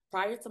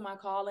prior to my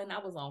calling, I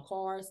was on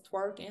cars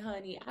twerking,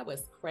 honey. I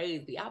was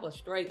crazy. I was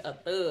straight a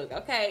thug.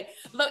 Okay.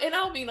 Look, and I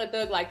don't mean a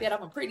thug like that.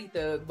 I'm a pretty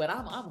thug, but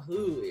I'm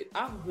hood.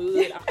 I'm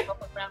hood.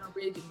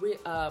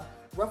 I'm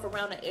rough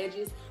around the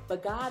edges.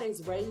 But God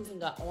is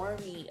raising an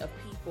army of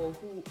people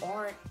who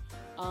aren't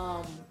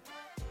um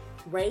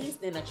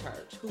raised in a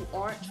church, who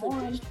aren't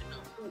traditional,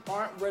 who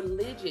aren't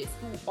religious,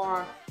 who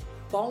are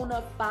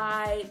bona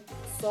fide,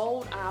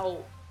 sold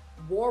out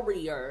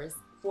warriors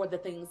for the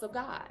things of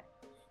God.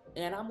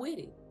 And I'm with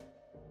it.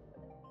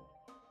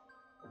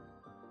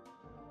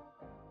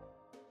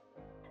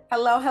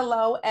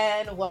 Hello,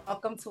 and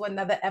welcome to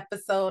another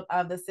episode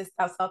of the Sis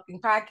House Talking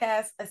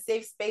Podcast, a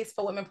safe space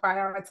for women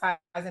prioritizing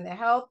their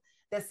health,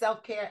 their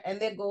self-care, and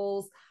their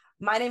goals.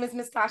 My name is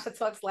Miss Tasha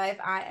Talks Life.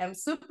 I am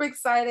super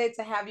excited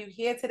to have you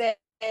here today.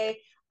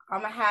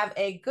 I'm gonna have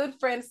a good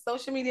friend,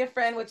 social media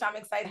friend, which I'm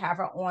excited to have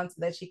her on so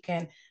that she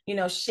can,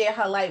 share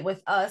her light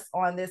with us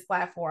on this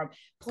platform.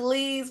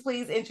 Please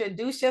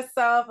introduce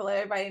yourself. Let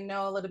everybody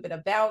know a little bit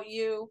about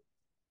you.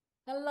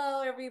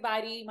 Hello,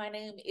 everybody. My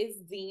name is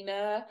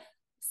Zeina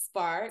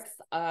Sparks,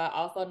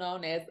 also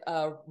known as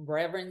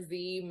Reverend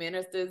Z,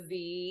 Minister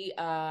Z.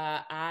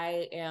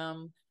 I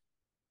am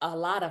a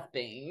lot of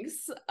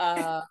things.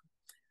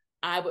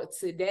 I would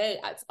today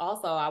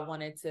also I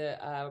wanted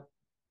to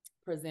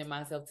present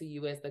myself to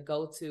you as the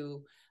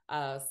go-to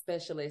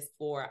specialist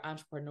for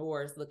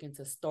entrepreneurs looking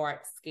to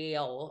start,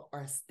 scale,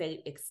 or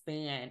state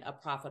expand a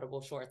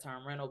profitable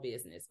short-term rental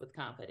business with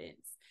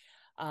confidence.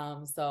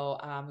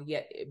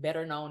 Yet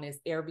better known as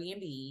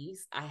Airbnbs.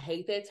 I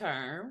hate that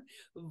term,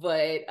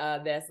 but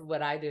that's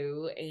what I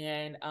do.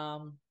 And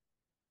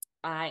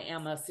I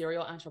am a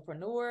serial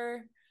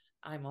entrepreneur.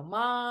 I'm a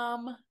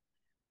mom.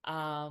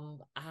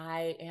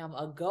 I am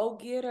a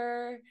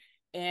go-getter,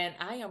 and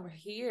I am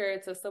here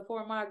to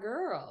support my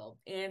girl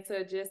and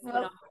to just,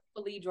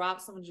 hopefully drop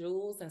some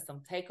jewels and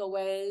some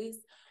takeaways.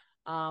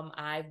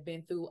 I've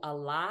been through a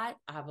lot.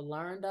 I've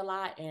learned a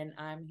lot, and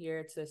I'm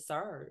here to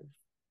serve.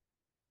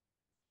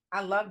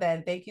 I love that.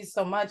 And thank you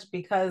so much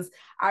because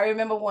I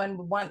remember when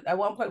at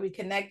one point we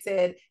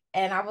connected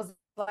and I was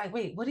like,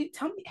 wait, what do you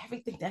tell me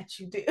everything that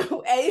you do?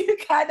 And you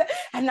kind of,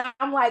 and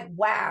I'm like,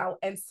 wow.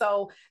 And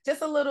so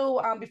just a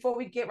little before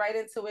we get right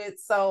into it.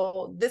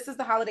 So this is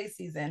the holiday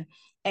season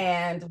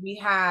and we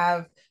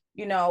have,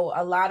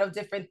 a lot of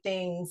different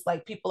things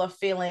like people are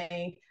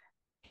feeling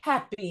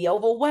happy,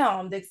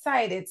 overwhelmed,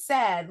 excited,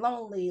 sad,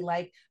 lonely.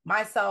 Like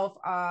myself,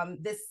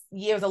 this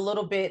year's a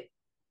little bit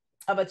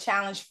of a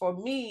challenge for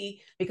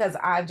me because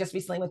I've just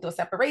recently went through a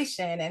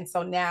separation. And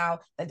so now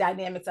the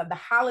dynamics of the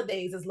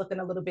holidays is looking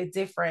a little bit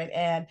different.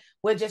 And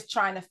we're just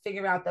trying to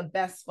figure out the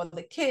best for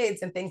the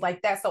kids and things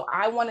like that. So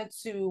I wanted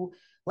to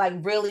like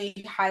really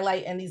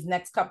highlight in these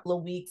next couple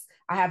of weeks.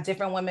 I have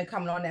different women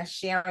coming on there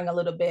sharing a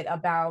little bit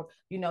about,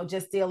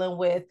 just dealing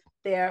with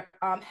their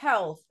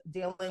health,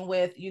 dealing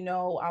with,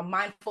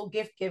 mindful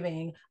gift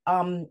giving,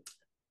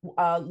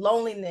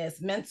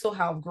 loneliness, mental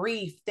health,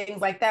 grief,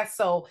 things like that.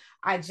 So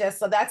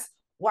that's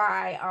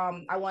why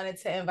I wanted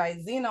to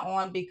invite Zeina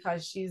on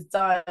because she's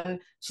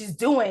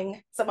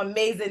doing some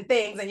amazing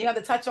things. And you have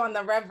to touch on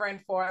the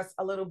Reverend for us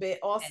a little bit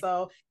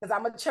also, because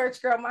I'm a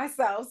church girl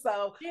myself.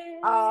 So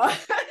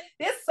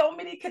there's so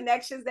many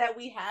connections that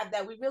we have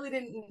that we really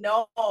didn't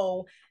know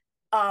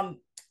um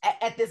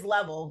at this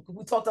level.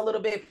 We talked a little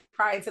bit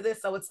prior to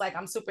this, so it's like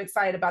I'm super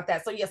excited about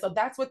that. So yeah, so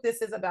that's what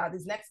this is about.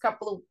 These next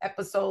couple of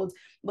episodes,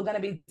 we're going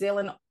to be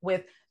dealing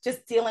with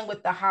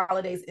the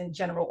holidays in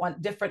general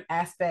on different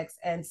aspects.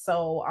 And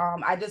so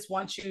I just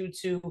want you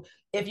to,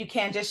 if you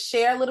can, just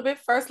share a little bit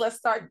first. Let's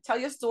start. Tell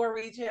your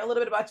story. Share a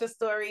little bit about your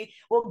story.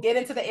 We'll get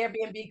into the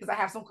Airbnb because I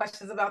have some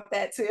questions about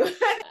that too.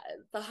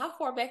 So how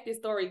far back this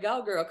story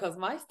go, girl? Because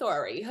my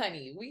story,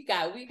 honey, we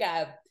got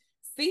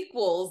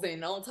sequels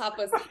and on top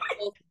of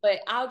sequels, but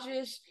I'll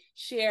just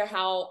share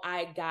how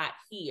I got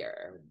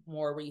here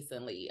more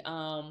recently.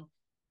 I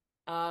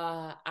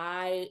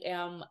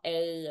am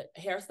a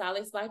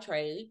hairstylist by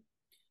trade,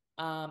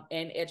 an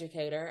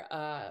educator,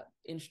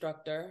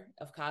 instructor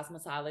of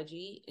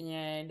cosmetology,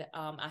 and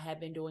I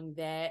have been doing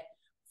that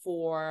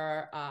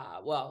for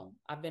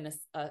I've been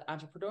an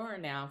entrepreneur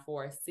now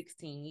for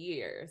 16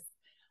 years.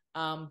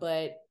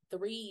 But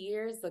 3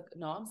 years ago,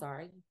 no, I'm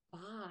sorry,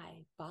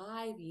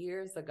 5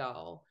 years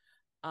ago,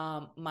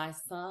 my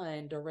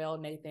son, Darrell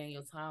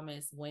Nathaniel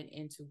Thomas, went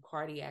into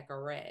cardiac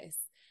arrest.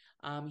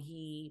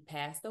 He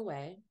passed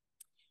away.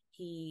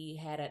 He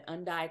had an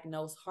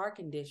undiagnosed heart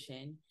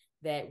condition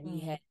that we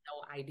had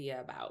no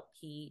idea about.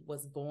 He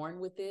was born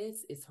with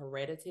this, it's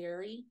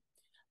hereditary.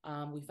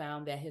 We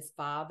found that his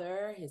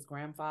father, his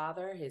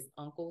grandfather, his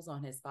uncles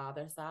on his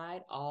father's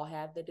side all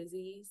have the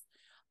disease,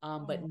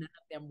 but none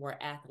of them were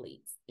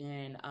athletes.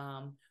 And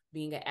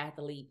being an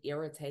athlete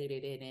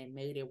irritated it and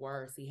made it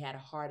worse. He had a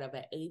heart of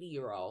an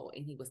 80-year-old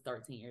and he was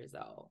 13 years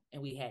old,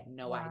 and we had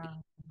no idea.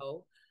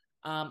 So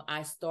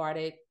I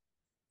started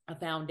a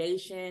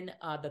foundation,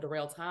 the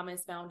Darrell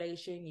Thomas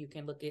Foundation. You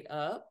can look it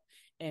up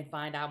and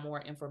find out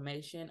more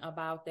information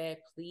about that.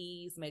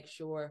 Please make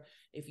sure,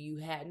 if you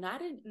have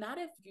not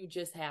if you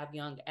just have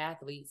young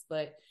athletes,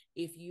 but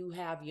if you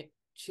have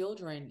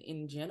children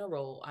in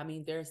general. I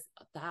mean, there's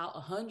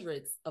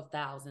hundreds of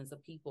thousands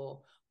of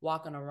people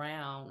walking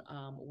around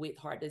with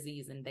heart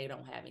disease and they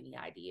don't have any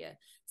idea.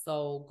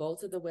 So go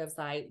to the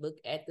website, look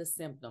at the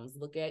symptoms,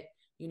 look at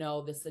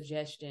the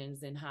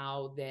suggestions and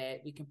how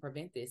that we can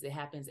prevent this. It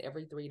happens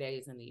every 3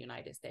 days in the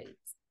United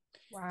States.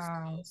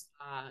 Wow.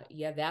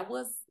 Yeah,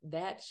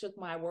 that shook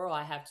my world.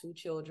 I have two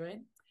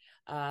children.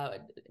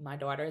 My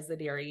daughter is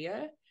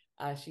Adaria.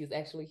 She's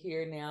actually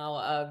here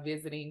now,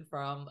 visiting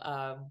from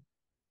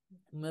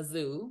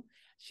Mizzou.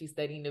 She's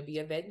studying to be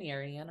a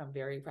veterinarian. I'm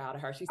very proud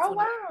of her. She's Oh 20,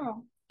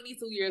 wow.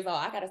 22 years old.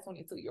 I got a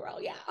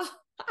 22-year-old. Yeah.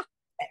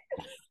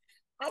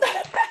 I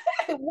got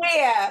a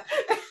Where?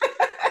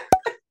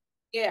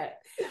 yeah.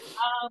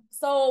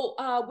 So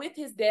with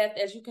his death,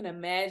 as you can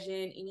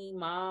imagine, any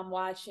mom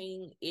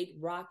watching, it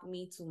rocked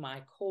me to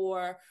my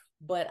core,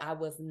 but I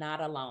was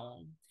not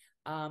alone.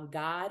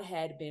 God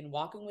had been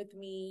walking with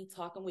me,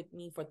 talking with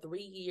me for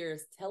 3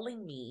 years,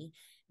 telling me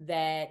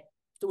that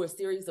through a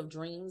series of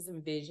dreams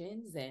and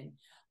visions, and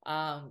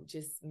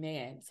just,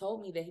 man,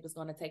 told me that he was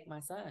going to take my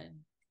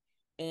son.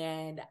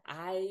 And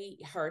I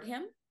heard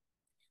him,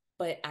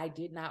 but I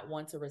did not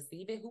want to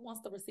receive it. Who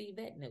wants to receive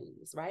that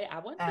news, right? I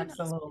wasn't finna,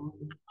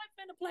 Absolutely.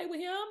 play with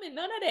him and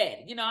none of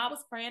that. I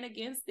was praying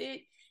against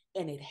it,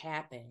 and it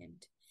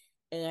happened.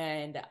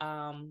 And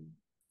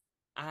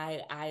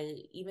I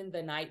even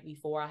the night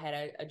before, I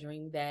had a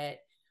dream that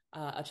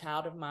a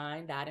child of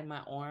mine died in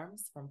my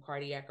arms from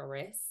cardiac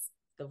arrest.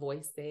 The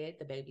voice said,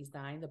 "The baby's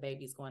dying. The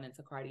baby's going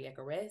into cardiac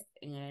arrest."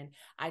 And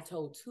I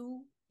told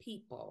two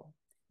people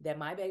that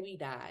my baby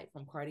died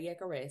from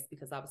cardiac arrest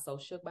because I was so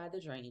shook by the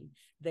dream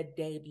the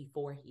day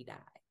before he died.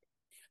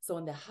 So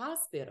in the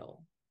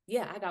hospital,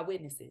 yeah, I got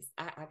witnesses.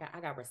 I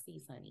got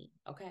receipts, honey.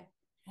 Okay.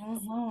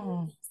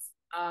 Mm-hmm.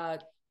 Uh,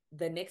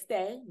 the next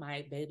day,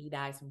 my baby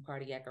dies from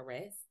cardiac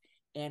arrest,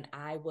 and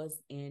I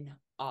was in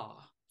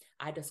awe.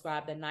 I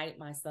described the night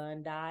my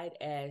son died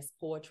as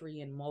poetry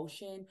in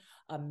motion,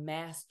 a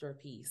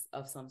masterpiece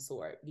of some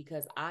sort,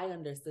 because I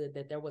understood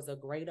that there was a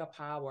greater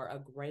power, a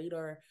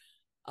greater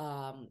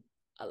um,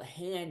 a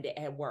hand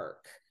at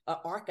work, an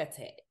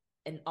architect,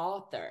 an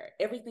author.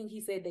 Everything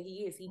he said that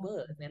he is, he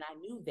was, and I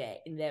knew that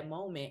in that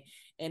moment.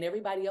 And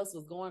everybody else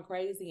was going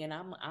crazy, and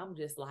I'm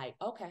just like,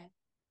 okay,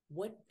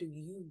 what do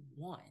you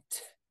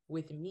want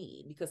with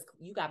me? Because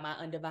you got my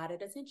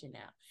undivided attention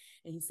now.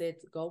 And he said,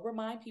 go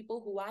remind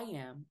people who I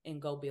am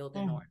and go build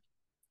an Mm-hmm. army.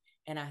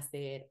 And I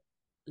said,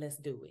 let's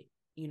do it.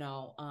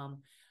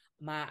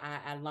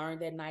 I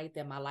learned that night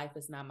that my life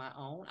is not my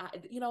own.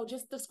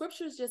 Just the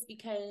scriptures just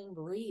became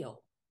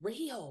real,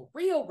 real,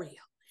 real,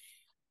 real.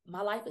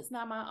 My life is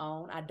not my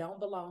own. I don't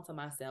belong to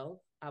myself.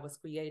 I was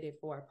created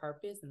for a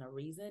purpose and a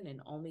reason,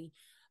 and only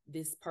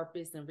this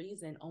purpose and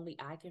reason, only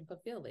I can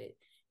fulfill it.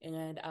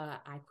 And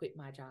I quit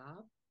my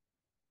job.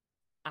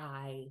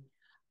 I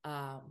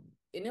um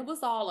and it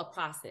was all a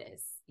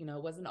process. It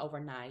wasn't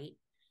overnight.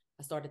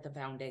 I started the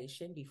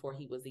foundation before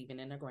he was even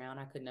in the ground.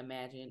 I couldn't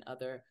imagine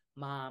other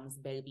moms,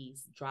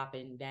 babies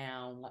dropping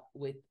down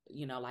with,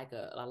 like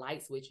a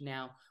light switch.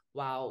 Now,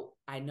 while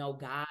I know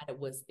God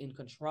was in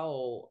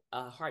control,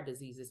 heart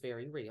disease is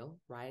very real,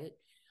 right?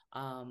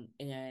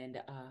 And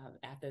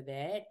after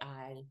that,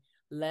 I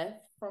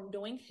left from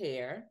doing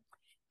hair,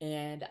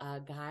 and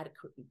God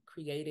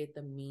created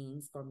the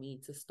means for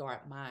me to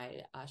start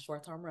my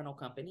short-term rental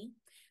company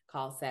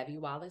called Savvy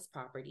Wallace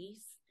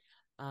Properties.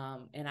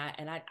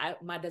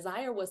 My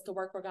desire was to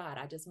work for God.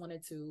 I just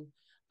wanted to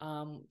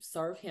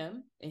serve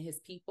Him and His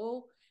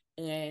people,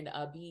 and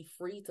be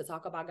free to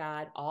talk about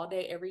God all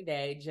day, every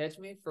day,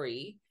 judgment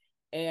free.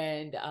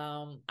 And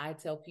I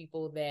tell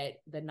people that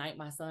the night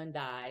my son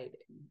died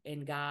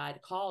and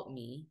God called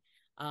me,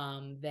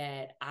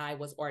 that I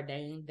was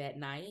ordained that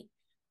night,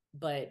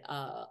 but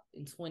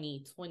in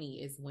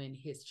 2020 is when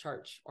his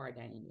church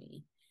ordained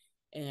me.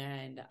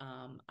 And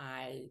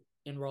I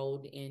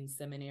enrolled in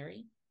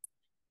seminary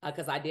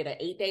because I did an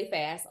 8-day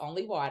fast,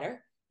 only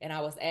water. And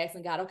I was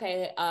asking God,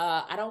 okay,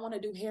 I don't want to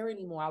do hair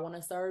anymore. I want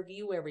to serve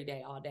you every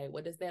day, all day.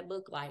 What does that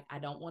look like? I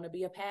don't want to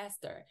be a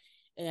pastor.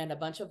 And a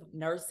bunch of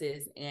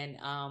nurses and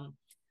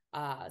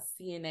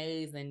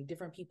CNAs and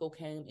different people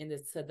came into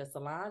the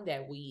salon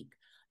that week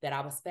that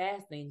I was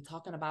fasting,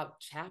 talking about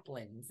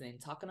chaplains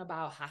and talking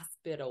about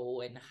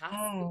hospital and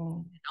hospital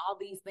Mm. and all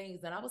these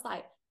things. And I was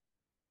like,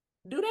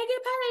 do they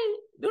get paid?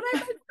 Do they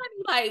make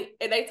money? Like,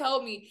 and they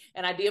told me,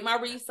 and I did my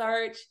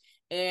research,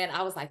 and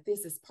I was like,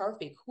 this is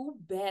perfect. Who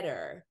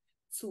better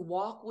to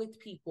walk with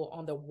people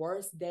on the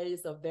worst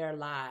days of their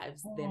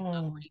lives than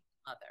a Mm.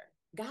 mother?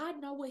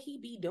 God know what he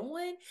be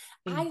doing.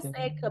 He I said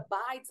did.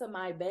 goodbye to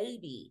my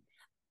baby.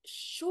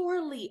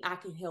 Surely I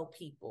can help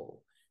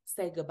people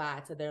say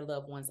goodbye to their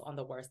loved ones on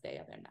the worst day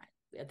of their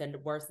night, the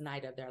worst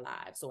night of their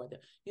lives, or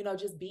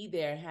just be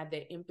there and have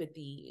that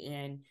empathy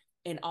and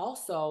And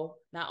also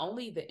not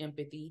only the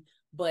empathy,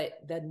 but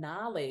the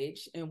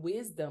knowledge and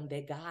wisdom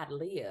that God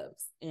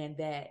lives, and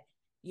that,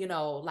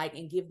 like,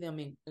 and give them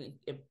in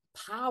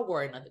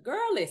power. And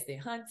girl, listen,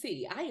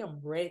 hunty, I am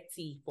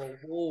ready for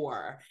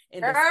war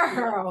in the spirit.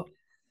 Girl.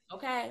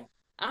 Okay.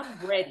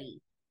 I'm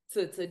ready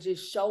to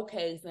just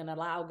showcase and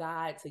allow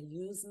God to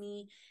use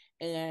me,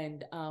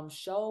 and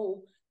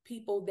show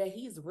people that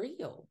he's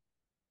real.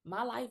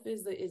 My life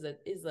is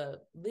a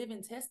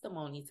living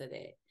testimony to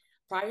that.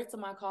 Prior to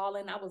my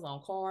calling, I was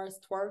on cars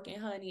twerking,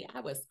 honey. I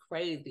was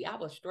crazy. I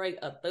was straight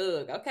a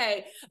thug.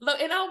 Okay,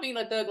 look, and I don't mean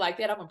a thug like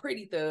that. I'm a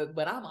pretty thug,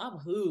 but I'm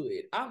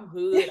hood. I'm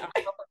hood. I'm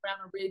rough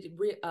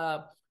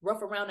around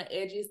rough around the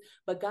edges.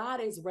 But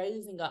God is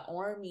raising an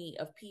army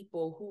of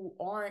people who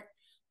aren't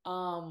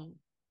um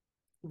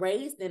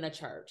raised in a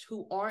church,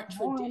 who aren't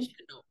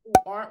traditional, who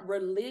aren't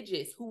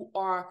religious, who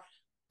are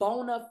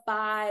bona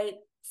fide,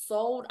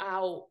 sold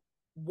out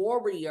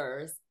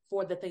warriors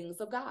for the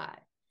things of God.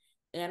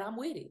 And I'm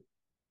with it.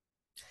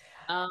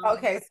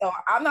 Okay, so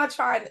I'm not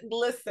trying to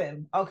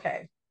listen.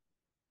 Okay.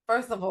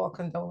 First of all,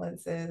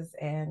 condolences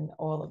and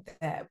all of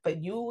that.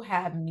 But you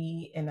have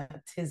me in a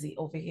tizzy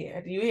over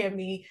here. Do you hear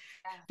me?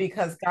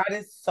 Because God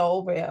is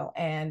so real.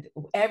 And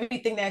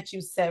everything that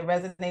you said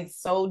resonates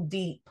so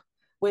deep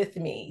with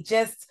me.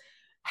 Just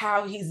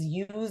how he's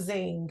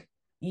using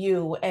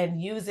you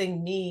and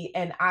using me.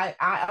 And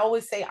I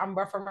always say I'm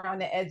rough around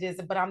the edges,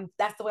 but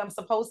that's the way I'm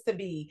supposed to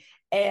be.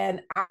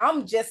 And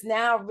I'm just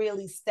now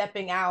really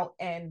stepping out,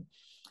 and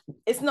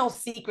it's no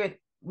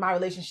secret my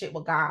relationship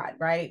with God,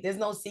 right? There's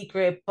no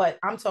secret, but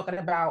I'm talking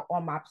about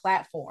on my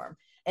platform.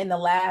 In the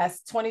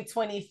last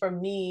 2020 for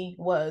me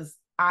was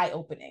eye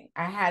opening.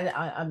 I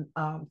had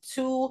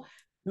two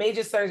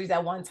major surgeries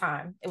at one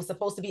time. It was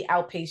supposed to be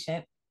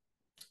outpatient.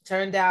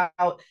 Turned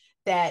out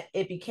that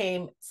it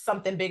became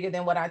something bigger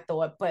than what I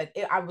thought, but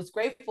I was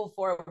grateful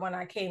for it when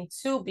I came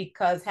to,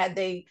 because had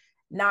they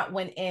not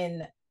went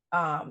in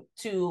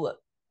to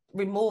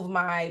remove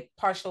my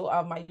partial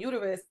of my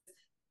uterus,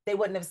 they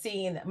wouldn't have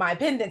seen my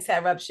appendix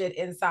had ruptured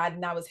inside,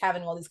 and I was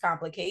having all these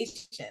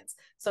complications.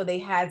 So they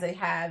had to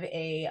have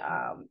I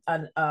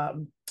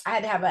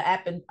had to have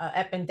an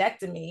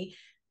appendectomy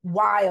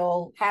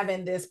while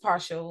having this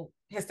partial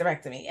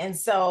hysterectomy. And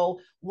so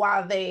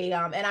while they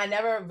and I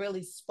never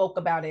really spoke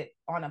about it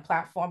on a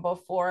platform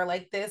before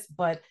like this,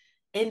 but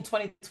in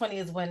 2020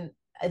 is when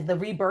the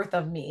rebirth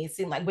of me, it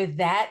seemed like, with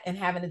that and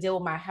having to deal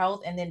with my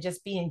health, and then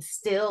just being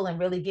still and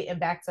really getting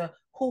back to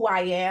who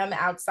I am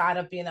outside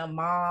of being a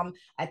mom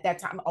at that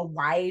time, a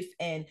wife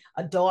and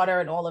a daughter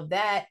and all of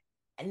that.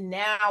 And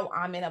now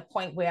I'm in a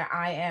point where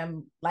I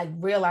am like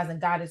realizing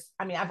God is,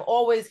 I mean,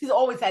 he's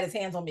always had his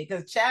hands on me,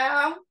 because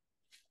child,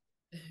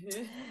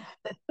 the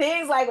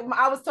things like,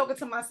 I was talking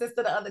to my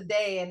sister the other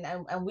day,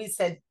 and we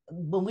said,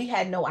 when we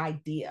had no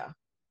idea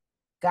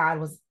God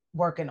was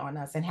working on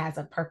us and has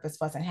a purpose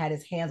for us and had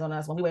his hands on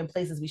us when we were in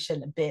places we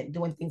shouldn't have been,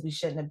 doing things we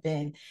shouldn't have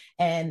been.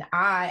 And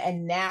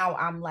now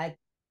I'm like,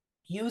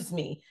 use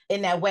me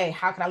in that way.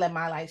 How can I let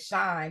my light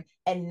shine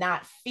and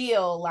not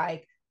feel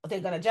like they're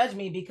going to judge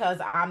me because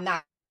I'm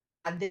not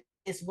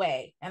this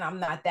way and I'm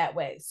not that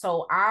way?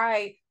 So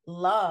I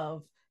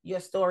love your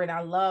story, and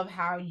I love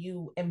how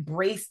you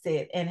embraced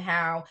it, and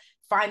how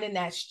finding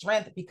that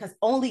strength, because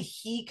only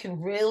he can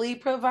really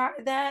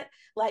provide that.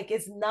 Like,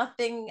 it's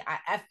nothing.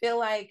 I feel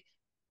like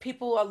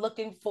people are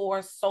looking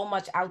for so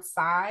much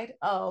outside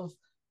of,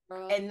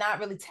 and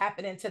not really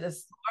tapping into the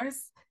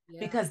source,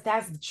 Yeah. because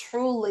that's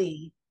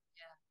truly,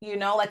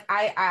 like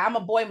I'm a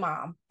boy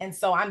mom, and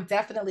so I'm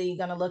definitely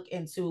gonna look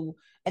into,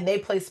 and they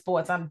play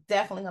sports, I'm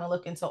definitely gonna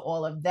look into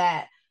all of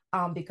that,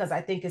 because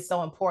I think it's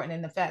so important.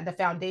 And the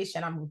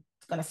foundation, I'm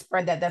gonna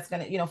spread that. That's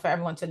gonna, for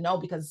everyone to know,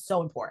 because it's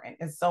so important.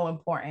 It's so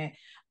important.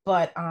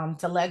 But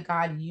to let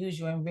God use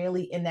you, and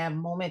really in that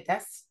moment,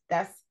 that's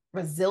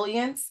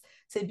resilience,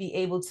 to be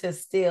able to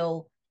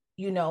still,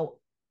 you know,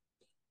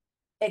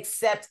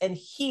 accept and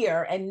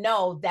hear and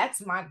know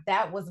this is my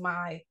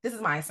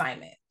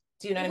assignment.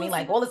 Do you know It what I mean? was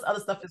Like, all this other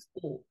stuff is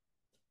cool.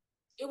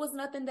 it was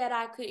nothing that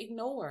I could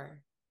ignore.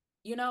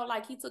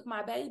 Like, he took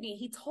my baby.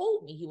 He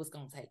told me he was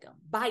gonna take him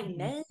by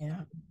name.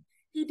 Yeah.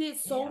 He did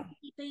so Yeah.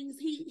 many things.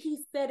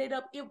 He set it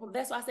up.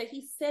 That's why I say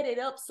he set it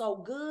up so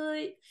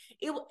good.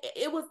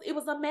 It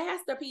was a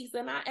masterpiece,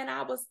 and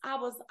I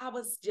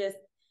was just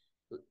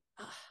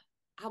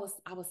I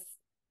was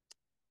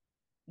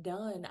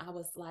done. I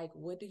was like,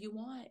 what do you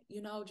want?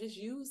 Just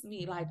use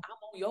me. Like, I'm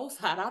on your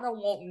side. I don't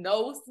want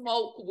no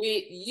smoke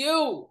with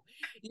you.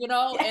 And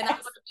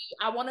Yes.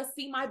 I want to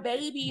see my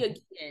baby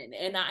again.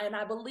 And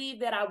I believe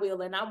that I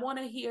will. And I want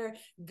to hear,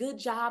 good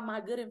job, my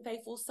good and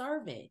faithful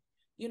servant.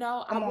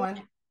 I Come want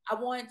on. I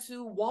want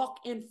to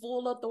walk in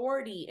full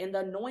authority and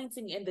the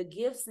anointing and the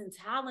gifts and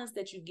talents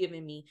that you've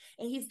given me.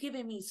 And he's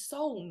given me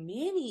so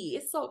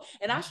many.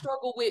 And I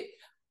struggle with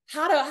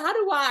how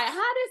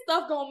this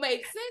stuff gonna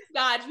make sense,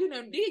 God? You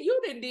done did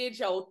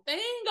your thing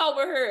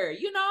over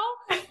here,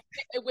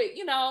 but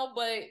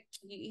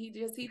he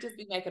just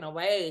be making a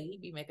way. He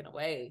be making a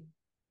way.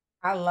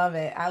 I love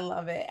it. I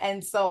love it.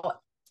 And so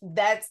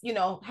that's,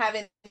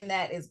 having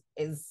that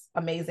is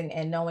amazing,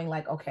 and knowing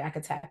like, okay, I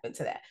could tap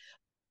into that.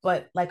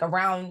 But like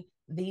around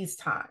these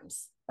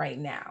times right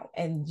now,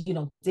 and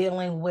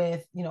dealing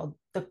with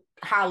the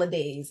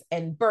holidays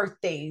and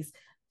birthdays,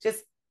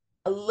 just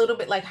a little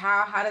bit, like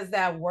how does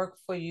that work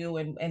for you?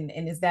 And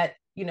is that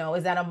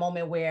a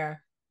moment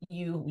where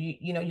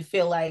you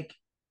feel like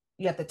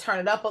you have to turn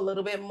it up a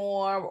little bit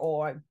more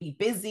or be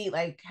busy?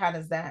 Like, how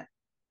does that?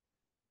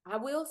 I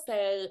will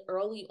say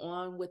early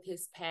on with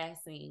his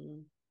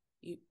passing,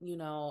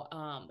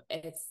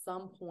 at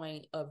some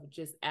point of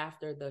just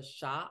after the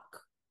shock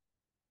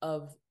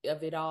of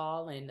it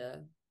all and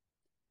the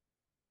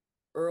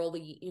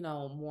early,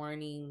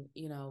 morning,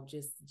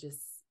 just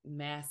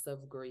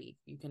massive grief,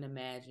 you can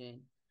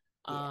imagine.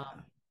 Um,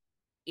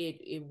 Yeah.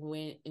 it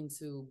went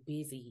into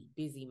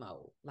busy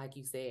mode, like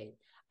you said.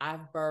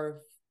 I've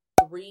birthed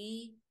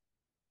three,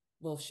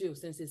 well, shoot,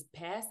 since his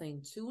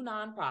passing, two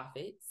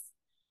nonprofits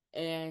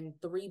and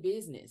three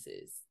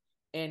businesses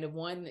and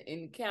one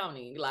in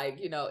county, like,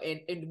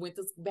 and went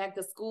back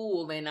to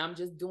school, and I'm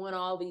just doing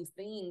all these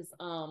things.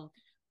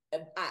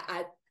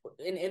 I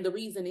and the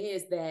reason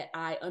is that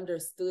I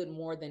understood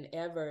more than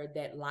ever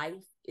that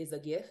life is a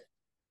gift,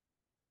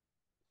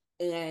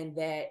 and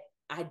that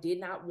I did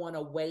not want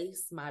to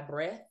waste my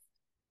breath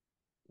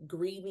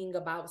grieving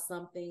about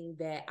something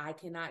that I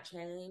cannot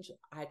change.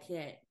 I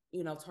can't,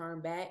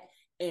 turn back,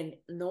 and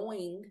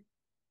knowing,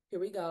 here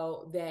we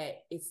go,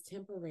 that it's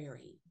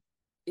temporary.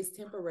 It's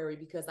temporary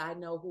because I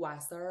know who I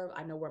serve.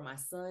 I know where my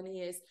son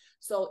is.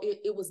 So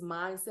it was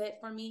mindset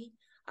for me.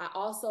 I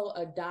also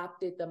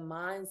adopted the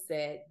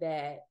mindset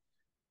that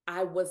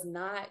I was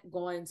not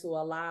going to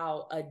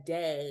allow a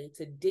day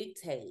to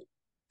dictate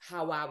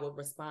how I would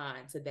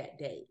respond to that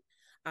date.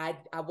 I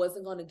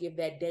wasn't going to give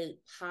that date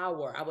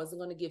power. I wasn't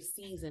going to give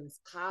seasons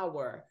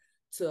power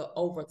to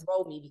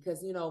overthrow me,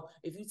 because,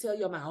 if you tell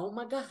your mind, oh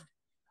my God,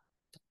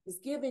 it's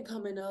giving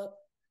coming up.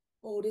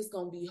 Oh, this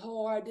gonna be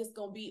hard. This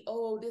gonna be,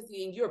 oh, this,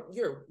 and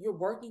you're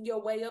working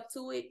your way up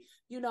to it.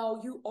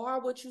 You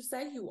are what you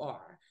say you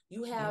are.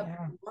 You have,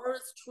 Yeah.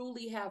 words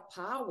truly have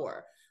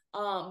power.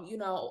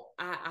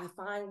 I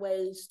find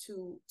ways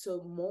to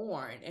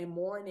mourn, and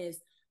mourn is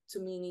to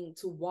meaning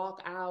to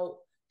walk out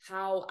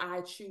how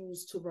I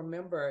choose to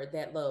remember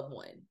that loved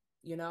one.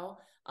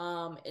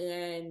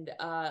 And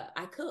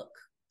I cook.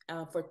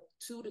 For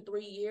 2 to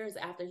 3 years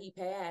after he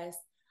passed,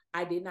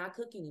 I did not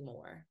cook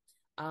anymore.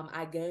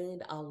 I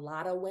gained a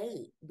lot of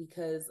weight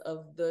because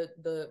of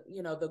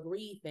the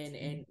grief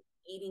and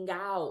eating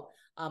out.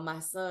 My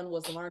son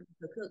was learning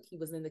to cook. He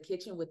was in the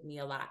kitchen with me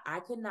a lot. I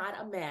could not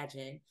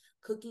imagine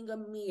cooking a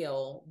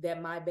meal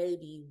that my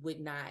baby would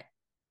not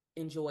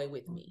enjoy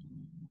with me.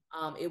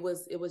 It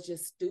was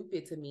just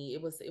stupid to me.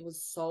 It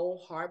was so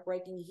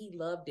heartbreaking. He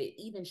loved it.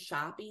 Even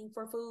shopping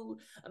for food.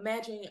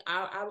 Imagine,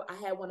 I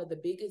had one of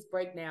the biggest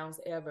breakdowns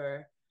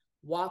ever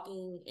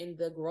walking in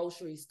the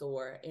grocery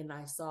store, and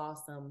I saw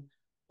some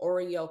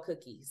Oreo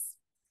cookies,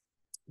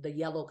 the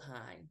yellow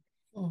kind.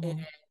 And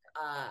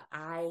Mm-hmm.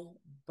 I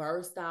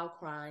burst out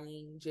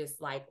crying,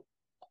 just like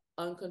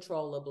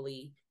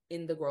uncontrollably,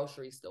 in the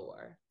grocery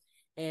store.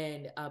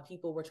 And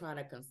people were trying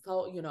to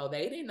consult,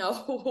 they didn't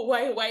know,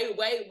 wait,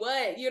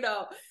 what,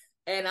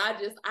 and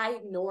I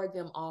ignored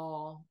them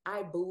all.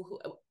 I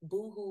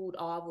boo-hooed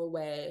all the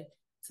way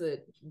to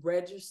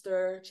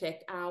register,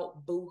 check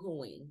out,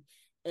 boo-hooing.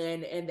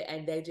 And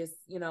they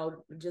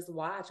just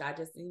watch. I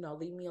just,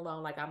 leave me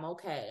alone. Like, I'm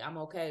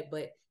okay.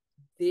 But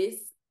this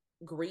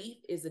grief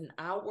is an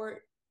outward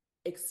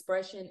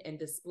expression and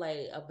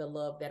display of the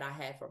love that I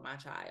had for my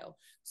child.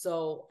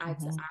 So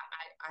Mm-hmm.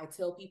 I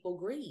tell people,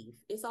 grieve.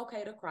 It's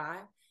okay to cry.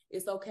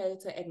 It's okay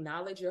to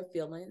acknowledge your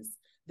feelings.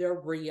 They're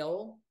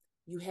real.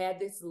 You had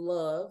this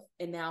love,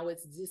 and now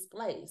it's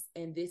displaced.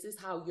 And this is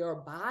how your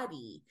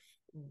body,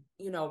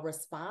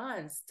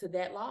 responds to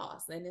that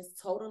loss. And it's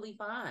totally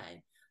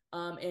fine.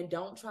 And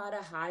don't try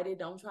to hide it.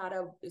 Don't try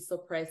to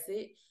suppress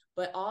it.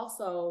 But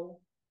also,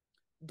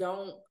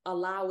 don't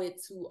allow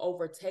it to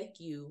overtake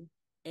you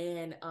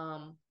and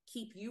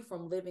keep you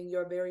from living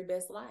your very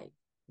best life,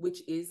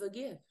 which is a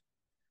gift.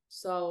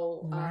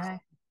 So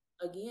Right.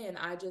 again,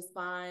 I just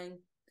find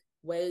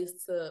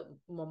ways to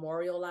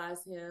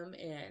memorialize him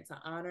and to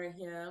honor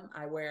him.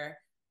 I wear,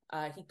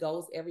 he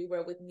goes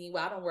everywhere with me.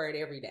 Well, I don't wear it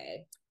every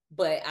day,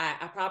 but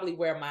I probably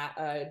wear my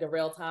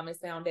Darrell Thomas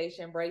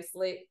Foundation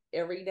bracelet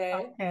every day.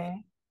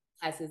 Okay.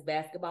 Has his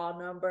basketball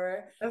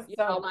number. That's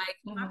dope. Like,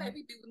 my Mm-hmm.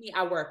 baby be with me.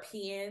 I wear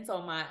pins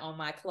on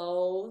my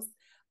clothes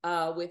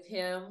with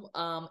him.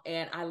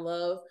 And I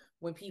love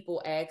when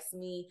people ask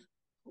me,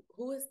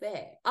 who is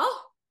that?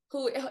 Oh,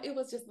 who, it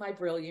was just my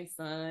brilliant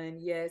son.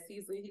 Yes,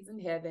 he's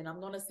in heaven.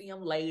 I'm gonna see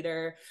him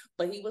later,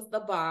 but he was the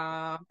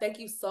bomb. Thank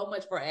you so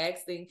much for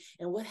asking.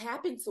 And what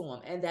happened to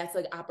him? And that's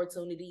an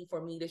opportunity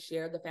for me to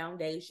share the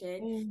foundation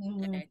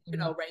and,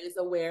 Mm-hmm. raise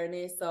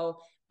awareness. So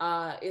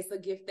it's a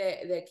gift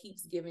that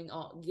keeps giving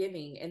on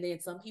giving. And then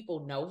some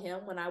people know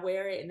him when I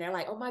wear it, and they're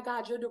like, oh my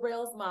God, you're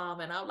Darrell's mom.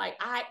 And I'm like,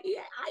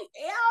 yeah, I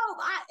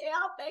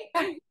am, thank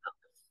you.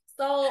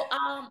 So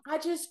I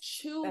just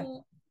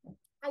choose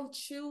I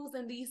choose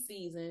in these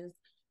seasons,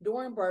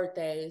 during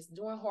birthdays,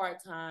 during hard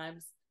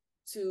times,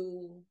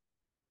 to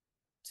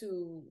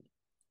to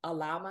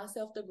allow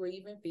myself to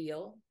grieve and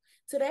feel.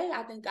 Today,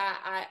 I think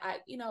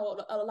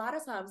a lot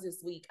of times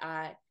this week,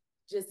 I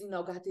just,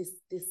 got this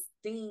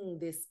sting,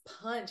 this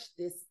punch,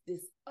 this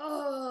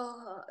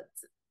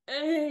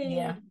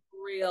Yeah.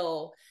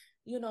 real,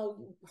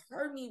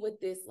 hurt me with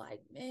this, like,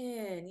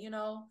 man,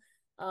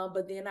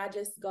 but then I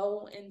just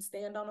go and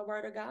stand on the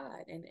word of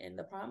God and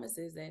the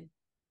promises, and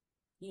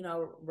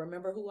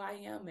remember who I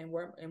am, and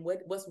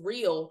what's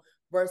real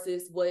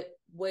versus what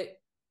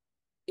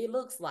it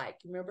looks like.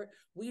 Remember,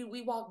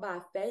 we walk by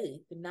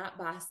faith, not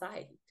by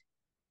sight,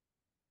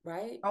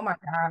 right? Oh my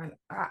God.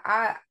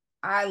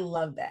 I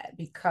love that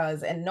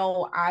because, and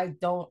no, I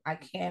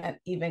can't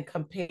even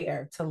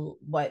compare to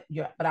what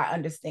you're, but I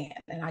understand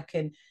and I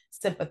can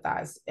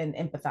sympathize and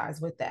empathize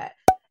with that.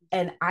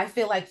 And I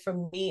feel like for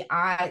me,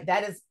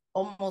 that is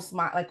almost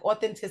my, like,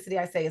 authenticity,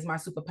 I say, is my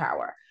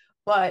superpower.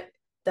 But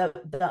the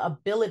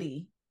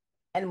ability,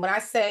 and when I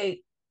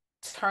say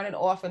turn it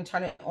off and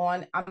turn it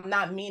on, I'm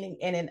not meaning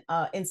in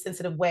an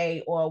insensitive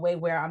way or a way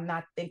where I'm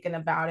not thinking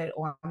about it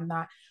or I'm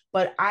not,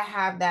 but I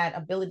have that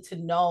ability to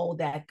know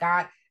that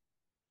God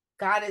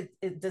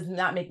does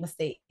not make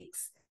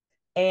mistakes.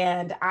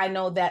 And I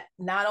know that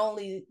not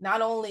only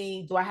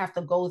do I have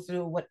to go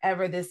through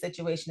whatever this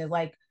situation is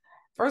like.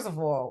 First of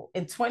all,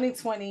 in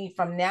 2020,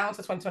 from now to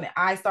 2020,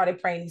 I started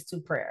praying these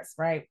two prayers,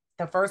 right?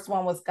 The first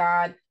one was,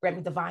 God, grant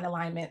me divine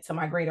alignment to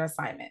my greater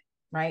assignment,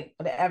 right?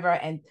 Whatever.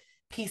 And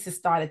pieces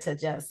started to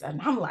just,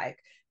 and I'm like,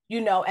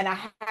 and I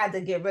had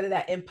to get rid of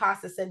that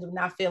imposter syndrome,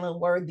 not feeling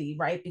worthy,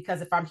 right?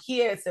 Because if I'm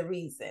here, it's a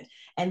reason.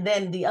 And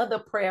then the other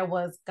prayer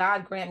was,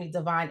 God, grant me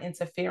divine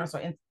interference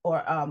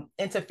or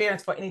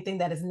interference for anything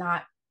that is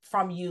not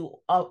from you,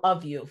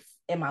 of you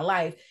in my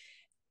life.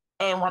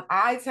 And when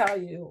I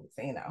tell you,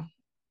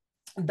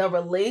 the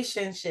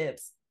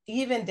relationships,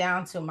 even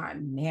down to my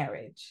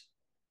marriage,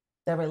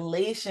 the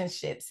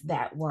relationships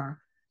that were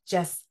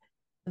just,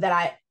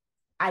 that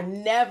I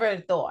never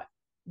thought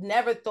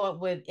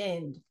would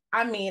end.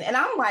 I mean, and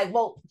I'm like,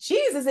 well,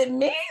 Jesus, it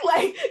me?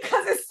 Like,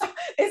 because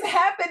it's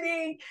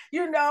happening,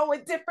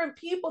 with different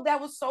people that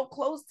was so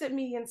close to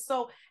me. And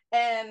so,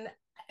 and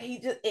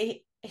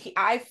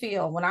I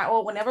feel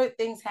whenever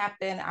things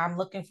happen, I'm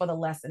looking for the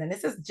lesson. And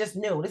this is just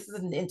new. This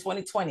is in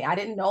 2020. I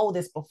didn't know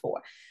this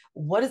before.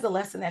 What is the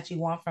lesson that you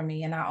want from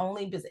me? And I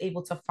only was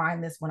able to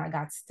find this when I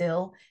got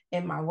still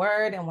in my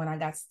word and when I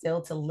got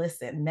still to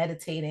listen,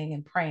 meditating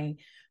and praying.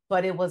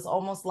 But it was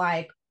almost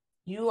like,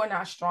 you are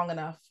not strong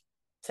enough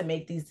to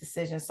make these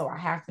decisions. So I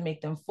have to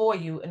make them for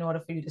you in order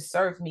for you to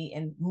serve me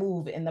and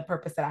move in the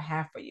purpose that I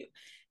have for you.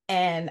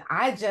 And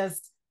I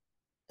just,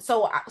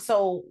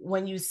 so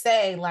when you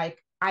say,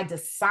 like, I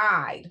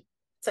decide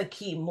to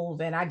keep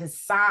moving, I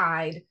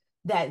decide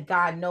that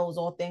God knows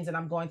all things and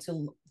I'm going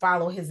to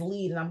follow his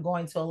lead and I'm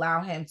going to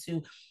allow him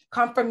to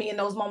comfort me in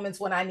those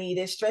moments when I need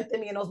it, strengthen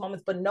me in those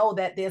moments, but know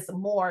that there's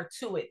more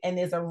to it and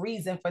there's a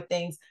reason for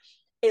things.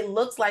 It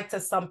looks like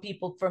to some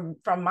people, from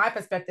my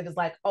perspective, is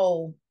like,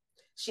 oh,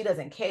 she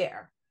doesn't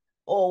care.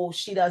 Oh,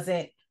 she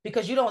doesn't,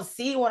 because you don't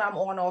see when I'm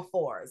on all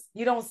fours.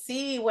 You don't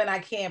see when I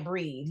can't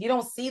breathe. You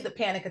don't see the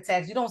panic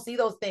attacks. You don't see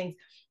those things.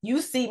 You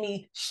see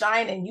me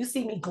shining. You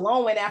see me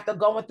glowing after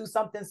going through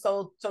something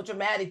so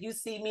traumatic. You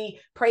see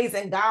me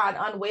praising God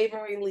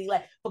unwaveringly,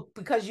 like,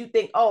 because you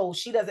think, oh,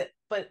 she doesn't.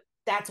 But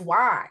that's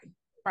why,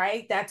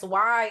 right? That's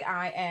why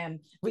I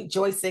am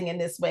rejoicing in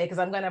this way, because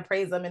I'm going to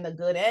praise them in the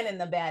good and in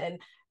the bad.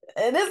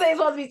 And this ain't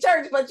supposed to be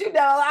church, but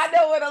I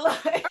know what to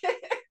look.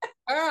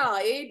 Girl,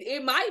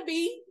 it might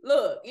be.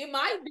 Look, it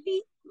might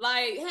be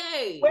like,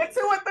 hey, We're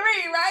two or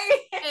three, right?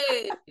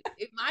 hey,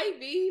 it might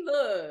be.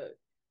 Look,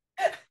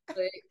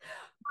 but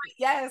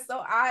Yes.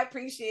 So I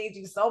appreciate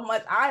you so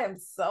much. I am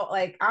so,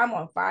 like, I'm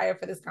on fire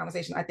for this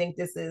conversation. I think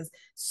this is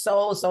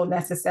so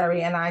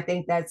necessary. And I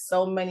think that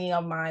so many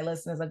of my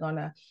listeners are going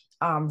to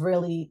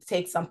really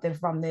take something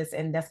from this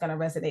and that's going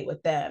to resonate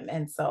with them.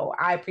 And so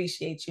I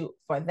appreciate you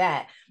for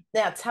that.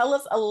 Now, tell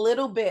us a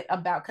little bit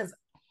about, because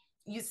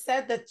you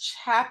said the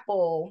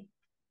chapel.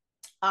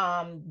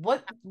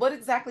 What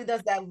exactly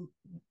does that,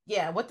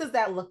 yeah, what does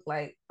that look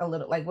like? A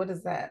little, like, what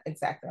is that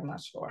exactly? I'm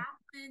not sure.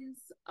 happens,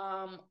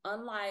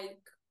 unlike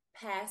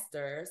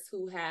pastors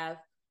who have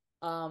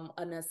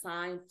an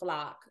assigned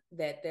flock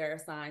that they're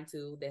assigned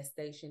to, that's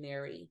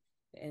stationary,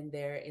 and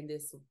they're in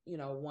this,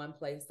 one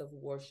place of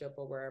worship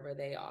or wherever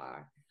they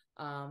are.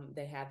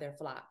 They have their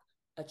flock.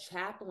 A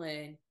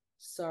chaplain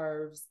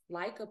serves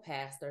like a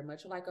pastor,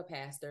 much like a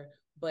pastor,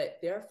 but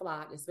their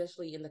flock,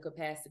 especially in the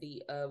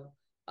capacity of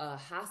a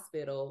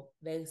hospital,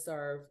 they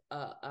serve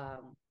a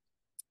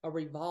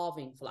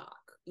revolving flock,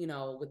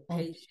 with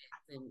patients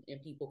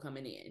and people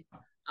coming in.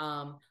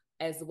 Um,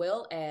 as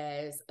well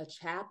as a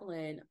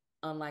chaplain,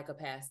 unlike a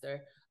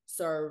pastor,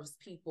 serves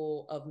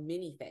people of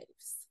many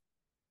faiths.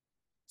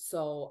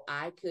 So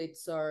I could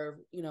serve,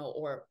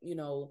 or,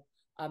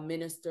 a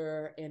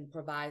minister and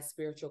provide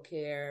spiritual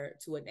care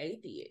to an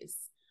atheist.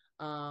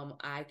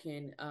 I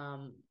can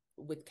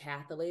with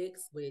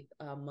Catholics, with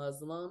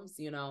Muslims,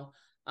 you know.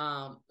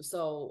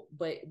 So,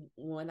 but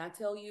when I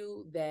tell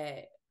you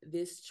that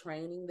this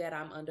training that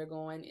I'm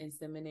undergoing in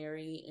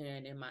seminary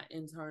and in my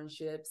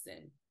internships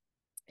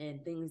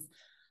and things,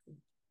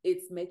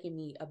 it's making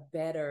me a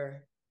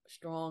better,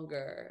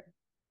 stronger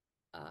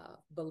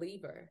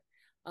believer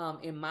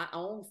in my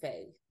own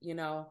faith, you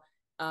know,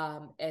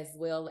 as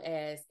well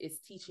as it's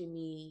teaching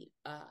me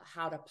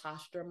how to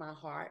posture my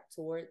heart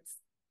towards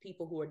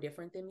people who are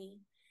different than me.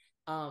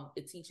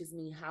 It teaches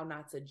me how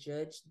not to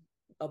judge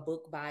a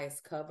book by its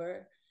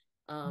cover.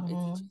 It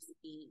Mm-hmm. teaches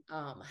me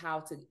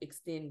how to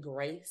extend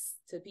grace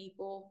to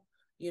people.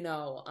 You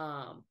know,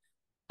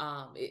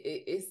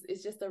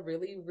 it's just a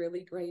really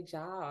really great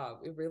job.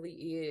 It really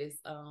is.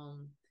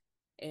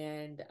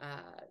 And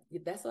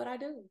that's what I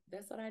do.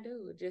 That's what I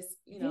do. Just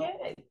you know,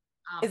 Yeah.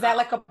 Is I that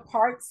like a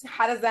part?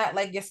 How does that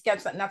like your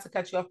schedule? Not to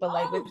cut you off, but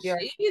like oh with your,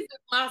 Jesus,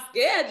 my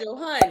schedule,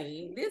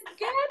 honey. This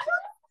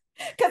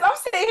schedule. because I'm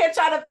sitting here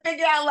trying to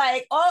figure out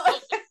like, oh,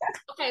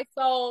 Okay,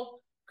 so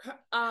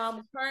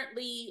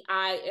currently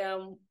I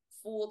am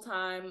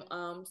full-time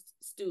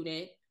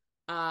student.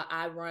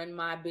 I run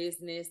my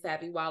business,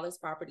 Savvy Wallace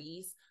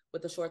Properties,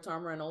 with the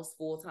short-term rentals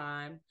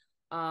full-time.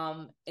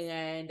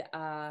 And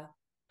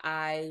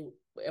I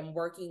am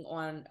working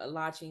on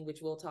launching,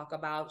 which we'll talk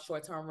about,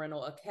 Short-Term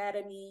Rental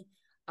Academy.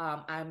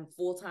 I'm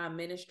full-time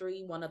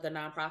ministry. One of the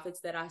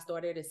nonprofits that I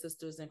started is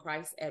Sisters in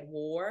Christ at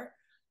War.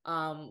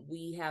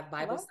 We have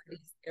Bible love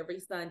studies every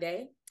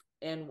Sunday,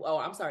 and oh,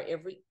 I'm sorry,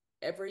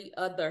 every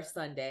other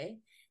Sunday.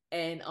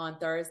 And on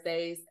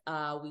Thursdays,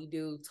 we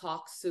do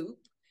Talk Soup,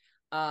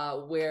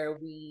 where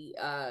we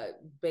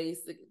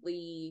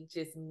basically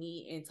just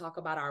meet and talk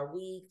about our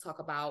week, talk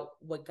about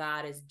what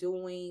God is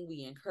doing.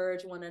 We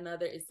encourage one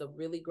another. It's a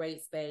really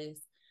great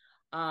space.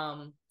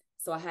 Um,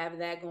 so I have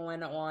that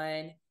going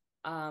on.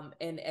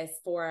 And as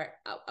for,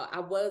 I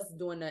was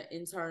doing an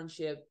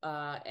internship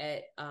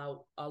at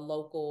a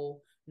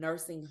local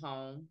nursing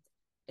home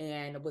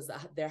and was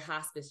their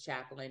hospice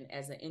chaplain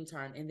as an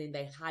intern. And then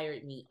they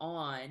hired me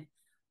on.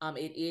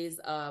 It is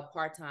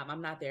part time.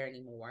 I'm not there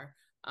anymore.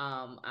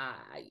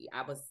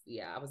 I was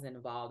I was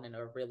involved in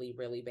a really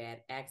really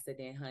bad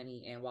accident,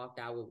 honey, and walked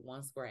out with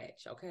one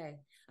scratch. Okay,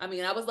 I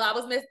mean I was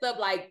messed up,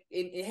 like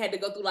it had to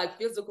go through like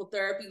physical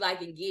therapy,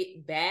 like and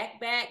get back,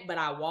 but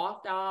I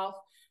walked off.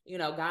 You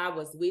know, God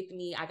was with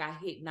me. I got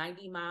hit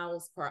 90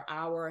 miles per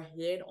hour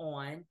head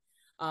on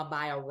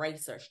by a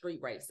racer, street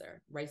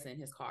racer, racing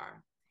his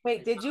car.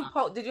 wait, did you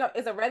post? Did you?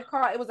 Is a red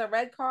car? It was a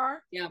red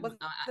car. Yeah, Was it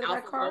a red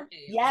Alpha car? Romeo.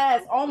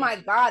 Yes. Oh my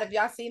God! If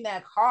y'all seen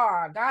that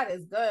car, God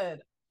is good.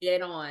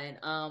 Dead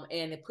on.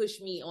 And it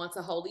pushed me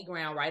onto holy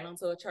ground, right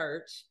onto a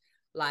church.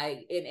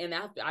 Like, and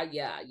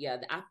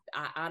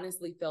I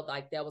honestly felt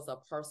like that was a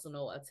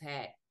personal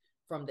attack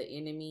from the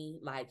enemy.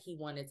 Like, he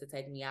wanted to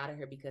take me out of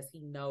here because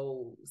he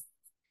knows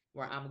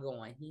where I'm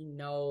going. He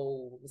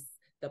knows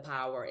the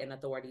power and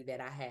authority that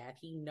I have.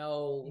 He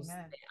knows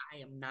Amen. that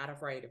I am not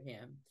afraid of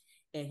him.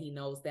 And he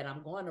knows that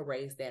I'm going to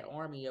raise that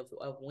army of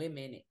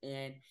women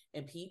and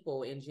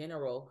people in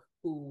general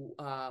who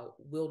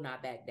will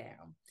not back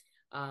down.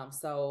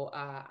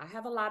 I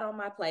have a lot on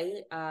my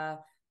plate.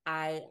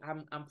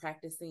 I'm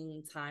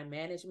practicing time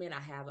management.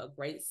 I have a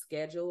great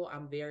schedule.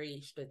 I'm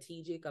very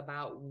strategic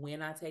about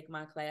when I take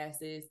my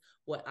classes,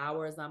 what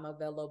hours I'm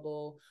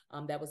available.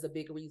 That was a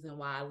big reason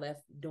why I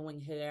left doing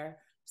hair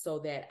so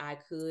that I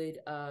could,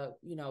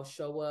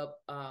 show up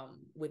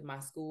with my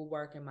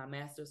schoolwork and my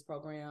master's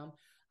program.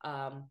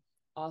 Um,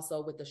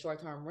 Also with the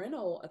short-term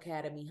rental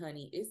academy,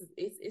 honey,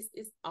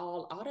 it's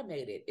all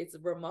automated. It's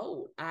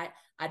remote.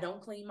 I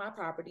don't clean my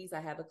properties. I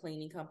have a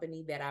cleaning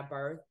company that I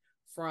birthed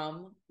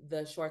from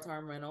the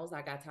short-term rentals.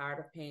 I got tired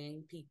of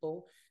paying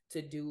people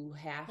to do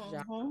half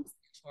jobs, Mm-hmm.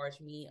 charge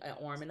me an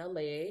arm and a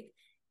leg.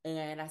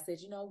 And I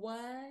said, you know what?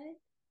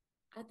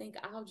 I think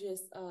I'll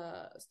just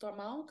start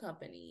my own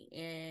company.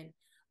 And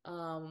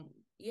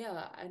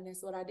yeah, and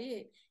that's what I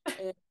did.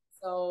 And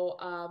so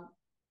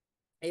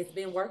it's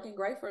been working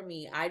great for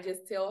me. I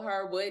just tell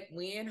her what,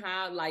 when,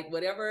 how, like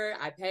whatever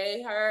I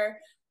pay her.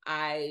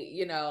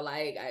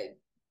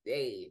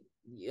 They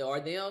or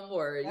them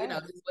or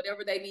Yes. just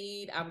whatever they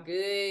need. I'm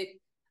good.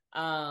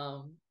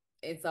 Um,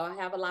 and so I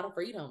have a lot of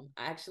freedom.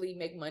 I actually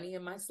make money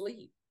in my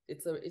sleep.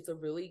 It's a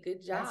really good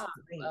That's job.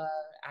 great.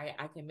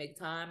 I can make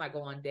time. I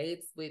go on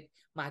dates with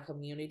my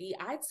community.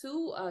 I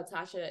too,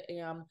 Tasha,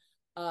 am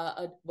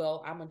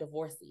I'm a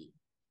divorcee.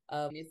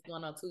 It's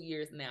going on 2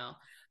 years now.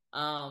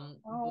 Oh,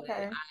 But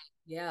okay.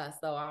 yeah,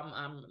 so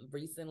I'm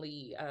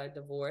recently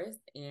divorced,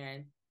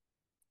 and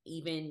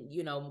even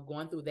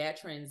going through that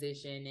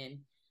transition and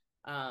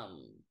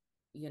um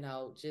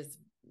just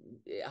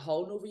a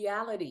whole new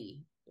reality.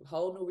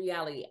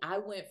 I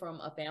went from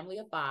a family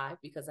of five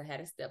because I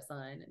had a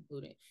stepson,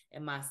 including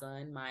and my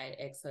son, my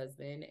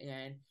ex-husband,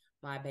 and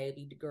my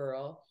baby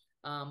girl,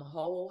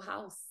 whole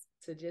house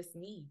to just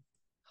me,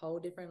 whole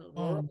different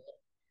world.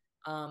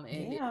 Mm.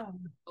 And it's Yeah. a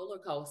roller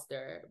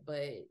coaster,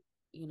 but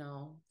you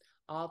know,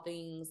 all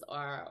things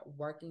are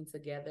working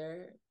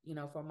together,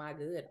 for my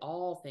good.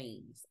 All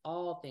things,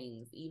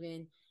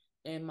 even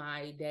in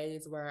my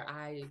days where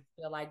I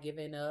feel like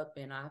giving up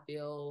and I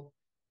feel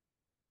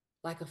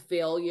like a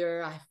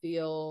failure. I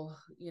feel,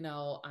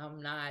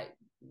 I'm not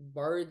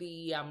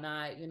worthy. I'm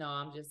not,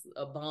 I'm just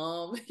a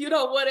bum,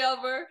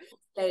 whatever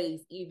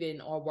stays even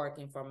or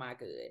working for my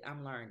good.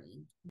 I'm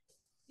learning.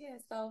 Yeah,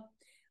 so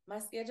my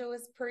schedule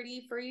is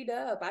pretty freed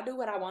up. I do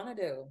what I want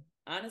to do,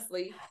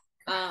 honestly.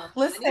 I need to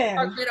work Listen,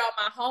 better on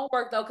my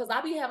homework though, because I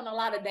be having a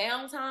lot of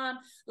downtime.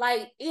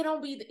 Like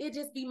it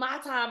just be my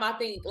time. I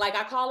think, like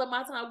I call it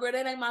my time, girl.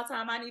 That ain't my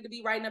time. I need to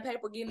be writing a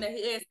paper, getting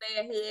ahead, stay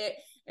ahead,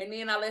 and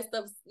then I let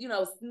stuff,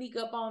 sneak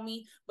up on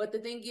me. But the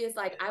thing is,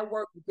 like, I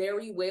work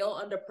very well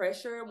under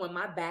pressure. When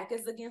my back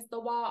is against the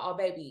wall, oh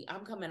baby,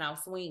 I'm coming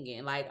out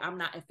swinging. Like I'm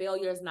not.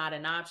 Failure is not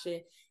an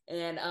option.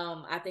 And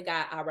I think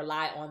I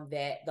rely on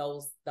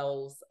those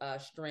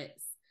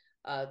strengths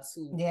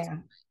to yeah.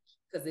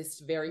 because it's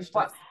very But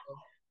stressful.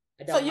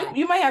 I so don't you like.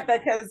 you might have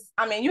to, because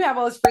I mean you have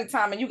all this free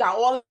time and you got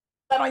all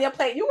that on your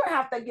plate. You would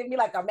have to give me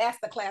like a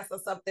master class or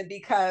something,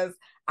 because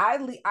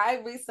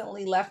I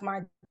recently left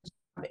my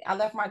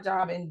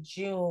job in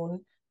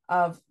June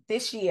of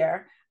this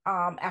year,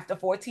 after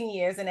 14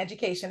 years in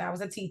education. I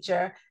was a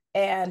teacher,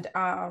 and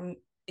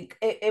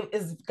it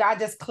is God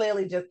just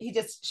clearly he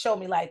just showed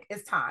me like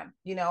it's time,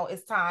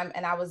 it's time.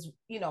 And I was,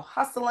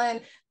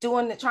 hustling,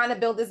 trying to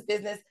build this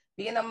business,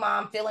 being a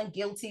mom, feeling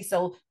guilty.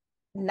 So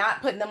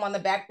not putting them on the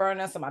back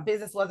burner. So my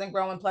business wasn't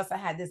growing. Plus I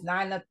had this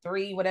 9 to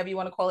 3, whatever you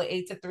want to call it,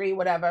 8 to 3,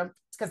 whatever.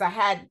 Because I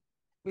had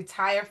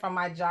retired from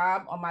my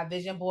job on my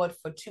vision board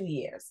for 2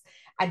 years.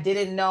 I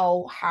didn't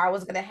know how it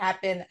was going to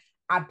happen.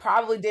 I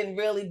probably didn't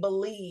really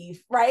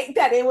believe, right,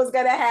 that it was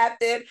going to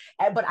happen.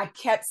 But I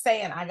kept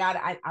saying,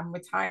 I'm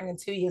retiring in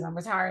 2 years. I'm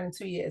retiring in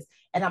 2 years.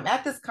 And I'm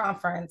at this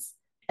conference.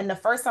 And the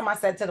first time I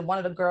said to one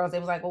of the girls, they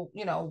was like, well,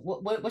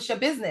 what's your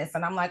business?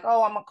 And I'm like,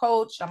 oh, I'm a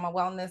coach. I'm a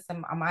wellness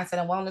and a mindset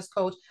and wellness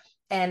coach.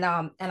 And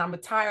I'm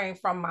retiring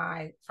from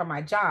my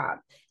job.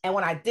 And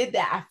when I did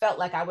that, I felt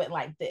like I went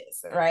like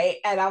this, right?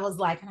 And I was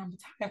like, and I'm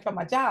retiring from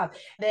my job.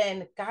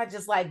 Then God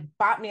just like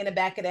bopped me in the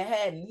back of the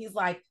head, and he's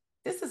like,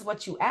 this is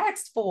what you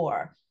asked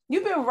for.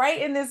 You've been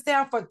writing this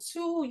down for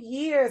 2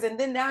 years, and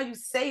then now you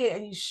say it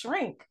and you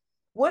shrink.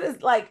 What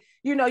is, like,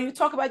 you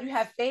talk about you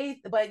have faith,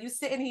 but you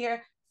sitting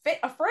here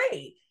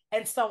afraid.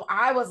 And so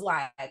I was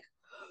like,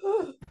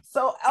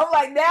 so I'm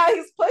like, now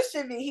he's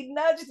pushing me. He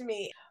nudged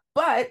me.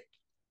 But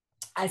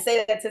I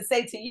say that to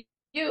say to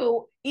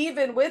you,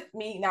 even with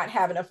me not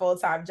having a full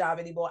time job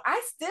anymore,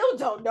 I still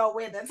don't know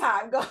where the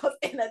time goes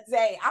in a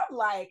day. I'm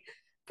like,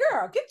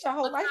 girl, get your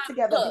whole What life time?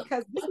 together, Look,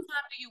 because what time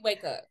do you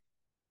wake up?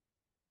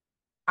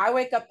 I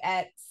wake up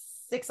at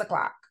 6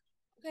 o'clock.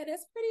 Okay,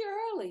 that's pretty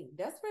early.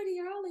 That's pretty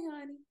early,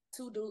 honey.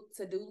 To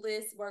do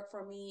list work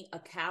for me. A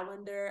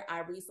calendar.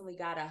 I recently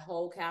got a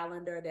whole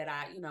calendar that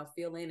I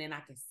fill in and I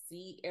can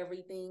see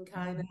everything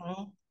kind of.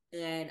 Mm-hmm.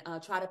 And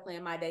try to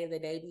plan my day the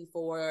day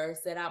before,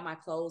 set out my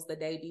clothes the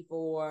day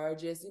before,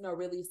 just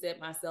really set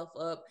myself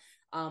up.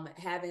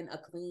 Having a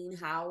clean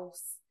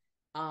house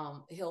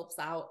helps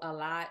out a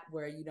lot,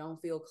 where you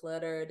don't feel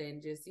cluttered,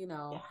 and just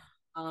Yeah.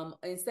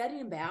 and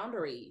setting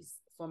boundaries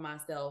for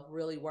myself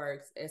really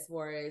works, as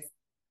far as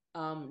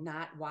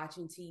not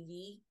watching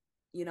TV.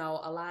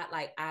 A lot,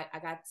 like I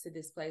got to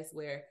this place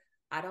where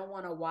I don't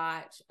want to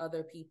watch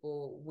other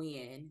people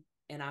win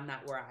and I'm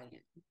not where I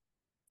am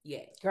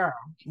yet. Girl.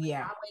 I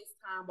Yeah. waste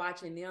time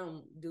watching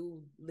them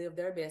do live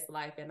their best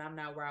life, and I'm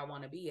not where I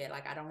want to be at.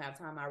 Like I don't have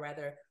time. I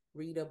rather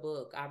read a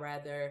book. I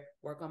rather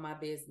work on my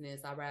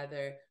business. I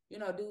rather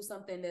do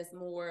something that's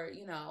more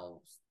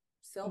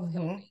self Mm-hmm.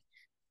 helping.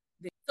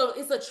 So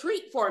it's a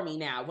treat for me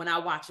now when I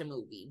watch a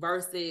movie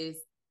versus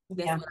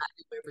that's Yeah. what I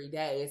do every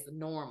day. It's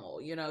normal.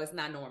 It's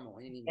not normal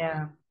anymore.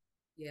 Yeah.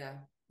 Yeah.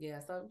 Yeah.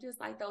 So just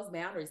like those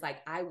boundaries, like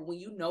when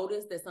you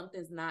notice that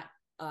something's not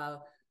uh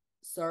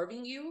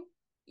serving you,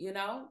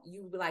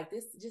 you be like,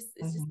 it's just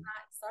Mm-hmm.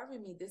 not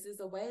serving me. This is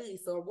a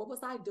waste. Or what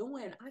was I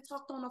doing? I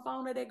talked on the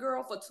phone to that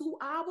girl for 2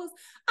 hours.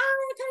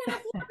 I can't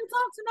afford to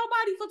talk to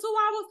nobody for 2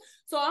 hours.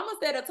 So I'm gonna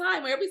set a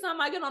timer every time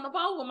I get on the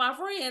phone with my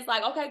friends,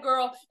 like, okay,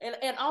 girl,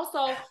 and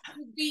also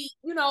be,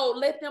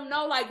 let them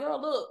know, like,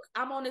 girl, look,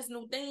 I'm on this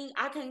new thing.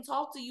 I can't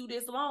talk to you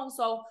this long.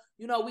 So,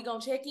 we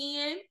gonna check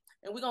in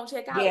and we're gonna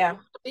check out Yeah.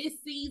 for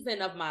this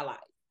season of my life.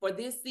 For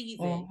this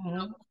season,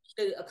 Mm-hmm.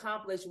 to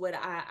accomplish what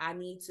I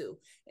need to.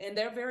 And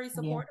they're very Yeah.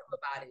 supportive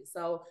about it.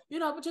 So,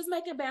 but just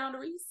making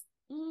boundaries.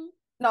 Mm-hmm.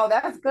 No,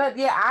 that's good.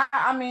 Yeah,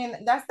 I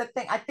mean, that's the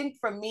thing. I think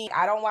for me,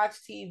 I don't watch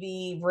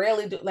TV,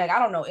 rarely do, like I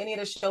don't know any of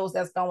the shows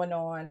that's going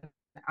on.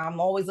 I'm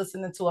always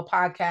listening to a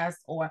podcast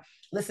or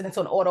listening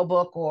to an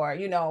audiobook, or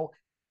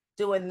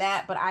doing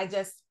that. But I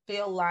just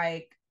feel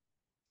like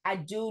I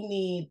do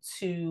need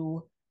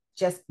to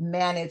just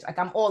manage. Like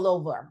I'm all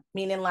over,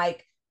 meaning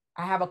like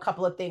I have a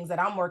couple of things that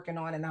I'm working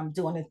on and I'm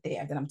doing it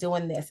there, then I'm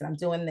doing this and I'm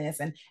doing this.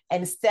 And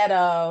instead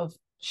of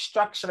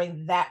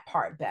structuring that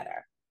part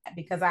better,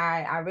 because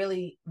I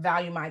really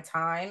value my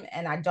time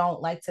and I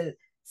don't like to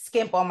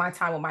skimp on my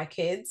time with my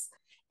kids.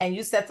 And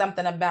you said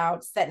something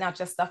about setting out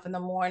your stuff in the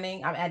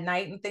morning, at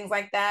night and things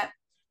like that.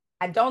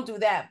 I don't do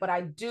that, but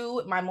I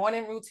do. My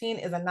morning routine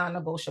is a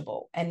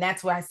non-negotiable, and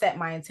that's where I set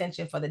my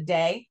intention for the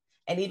day.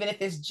 And even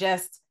if it's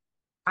just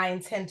I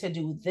intend to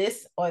do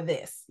this or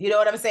this, you know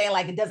what I'm saying?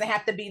 Like it doesn't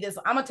have to be this.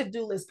 I'm a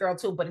to-do list girl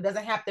too, but it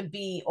doesn't have to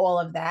be all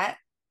of that.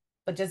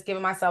 But just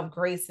giving myself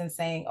grace and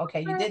saying,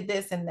 okay, you did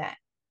this and that.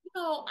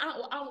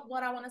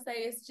 What I want to say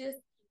is just,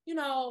 you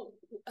know,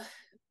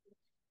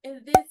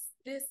 in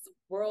this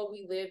world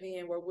we live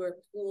in where we're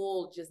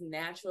pulled just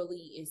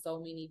naturally in so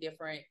many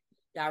different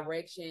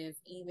directions,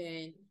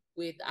 even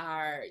with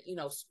our,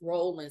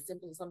 scrolling,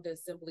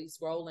 simply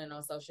scrolling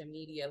on social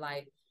media,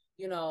 like,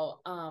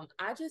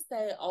 I just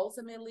say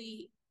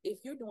ultimately, if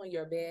you're doing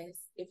your best,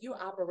 if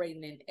you're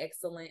operating in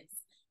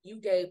excellence, you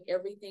gave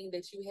everything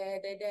that you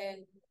had that day,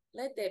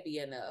 let that be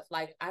enough.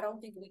 Like, I don't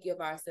think we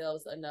give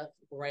ourselves enough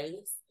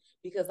grace,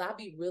 because I'll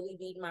be really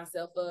beating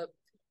myself up.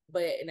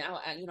 But now,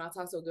 I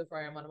talked to a good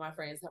friend, one of my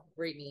friends,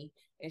 Brittany,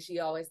 and she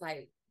always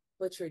like,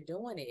 but you're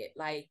doing it.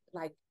 Like,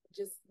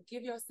 just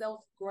give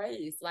yourself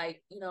grace.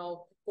 Like,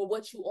 for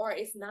what you are,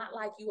 it's not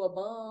like you a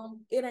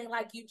bum. It ain't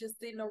like you just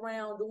sitting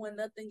around doing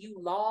nothing. You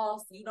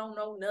lost. You don't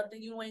know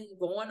nothing. You ain't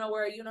going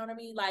nowhere. You know what I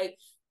mean? Like,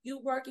 you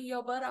working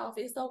your butt off.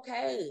 It's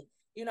okay.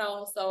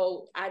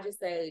 So I just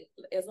say,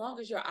 as long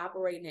as you're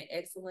operating in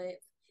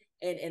excellence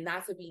and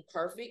not to be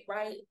perfect,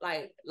 right?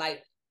 Like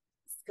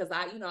because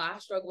I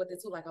struggle with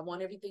it too. Like, I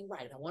want everything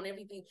right. I want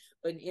everything,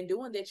 but in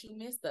doing that, you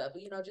miss stuff.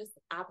 But just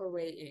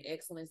operate in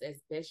excellence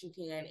as best you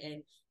can,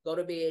 and go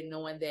to bed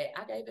knowing that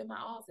I gave it my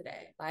all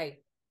today.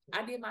 Like,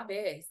 I did my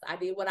best. I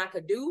did what I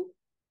could do,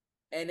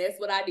 and that's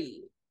what I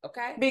did.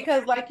 Okay.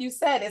 Because like you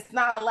said, it's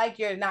not like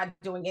you're not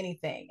doing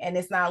anything, and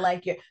it's not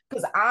like you're,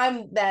 because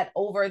I'm that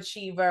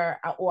overachiever,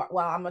 or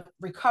well, I'm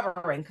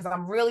recovering, because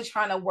I'm really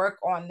trying to work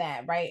on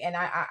that, right? And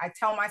I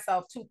tell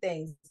myself two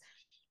things: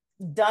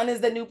 done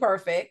is the new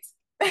perfect,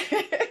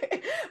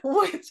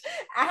 which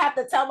I have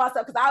to tell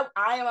myself, because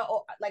I am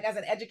like, as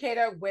an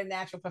educator, we're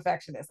natural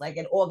perfectionists, like,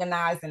 and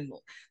organized, and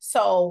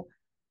so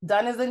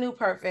done is the new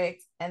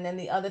perfect. And then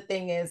the other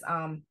thing is,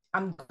 I'm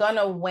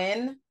gonna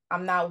win.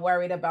 I'm not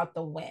worried about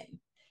the win.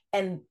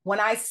 And when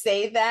I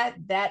say that,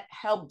 that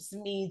helps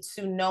me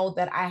to know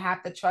that I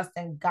have to trust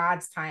in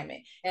God's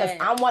timing, because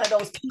And, I'm one of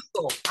those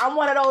people. I'm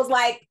one of those,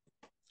 like,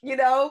 you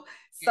know, and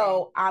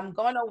so I'm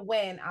gonna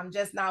win. I'm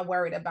just not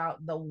worried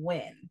about the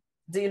win.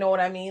 Do you know what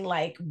I mean?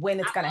 Like, when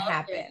I it's gonna love that.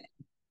 happen.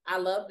 I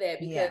love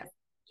that because Yeah.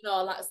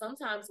 a lot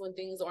sometimes when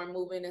things aren't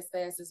moving as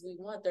fast as we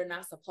want, they're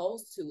not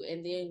supposed to.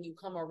 And then you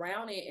come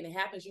around it and it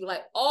happens, you're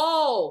like,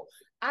 oh,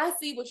 I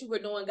see what you were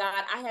doing,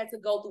 God. I had to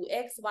go through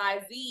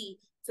XYZ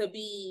to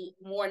be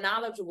more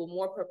knowledgeable,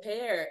 more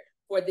prepared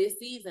for this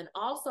season.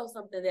 Also,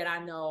 something that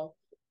I know,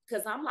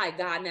 because I'm like,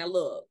 God, now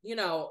look,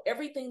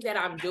 everything that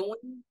I'm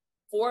doing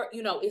for,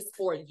 it's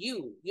for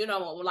you,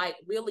 like,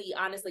 really,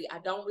 honestly, I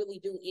don't really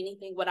do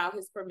anything without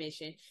his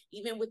permission.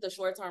 Even with the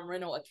short-term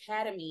rental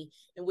academy,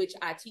 in which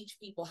I teach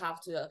people how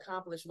to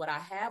accomplish what I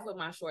have with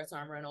my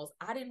short-term rentals,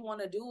 I didn't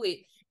want to do it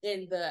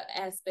in the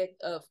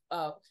aspect of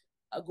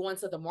going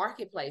to the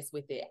marketplace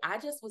with it. I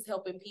just was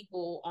helping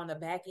people on the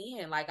back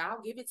end. Like,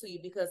 I'll give it to you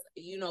because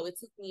it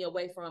took me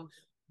away from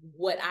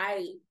what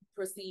I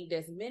perceived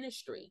as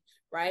ministry,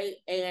 right?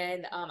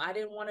 And I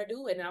didn't want to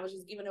do it, and I was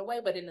just giving it away.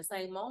 But in the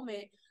same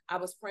moment, I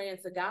was praying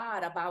to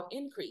God about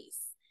increase,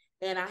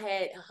 and I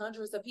had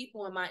hundreds of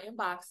people in my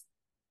inbox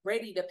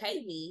ready to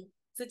pay me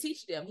to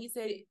teach them. He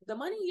said, the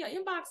money in your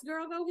inbox,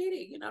 girl, go get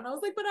it. And I was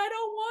like, but I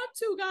don't want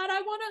to, God.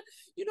 I want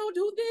to,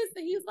 do this.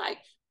 And he's like,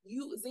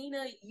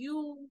 Zeina,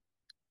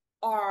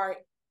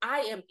 I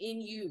am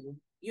in you,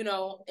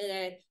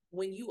 and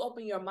when you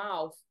open your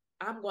mouth,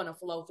 I'm going to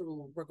flow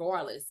through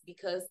regardless,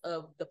 because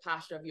of the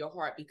posture of your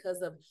heart,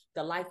 because of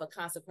the life of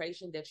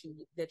consecration that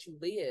you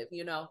live,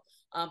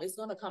 it's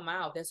going to come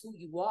out. That's who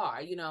you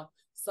are,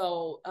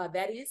 so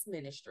that is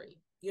ministry,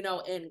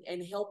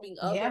 and helping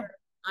other Yeah.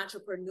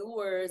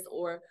 entrepreneurs,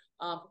 or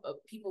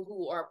people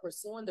who are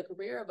pursuing the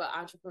career of an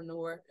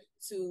entrepreneur,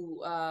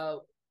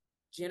 to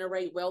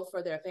generate wealth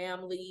for their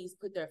families,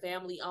 put their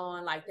family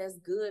on. Like, that's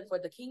good for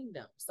the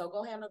kingdom. So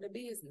go handle the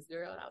business,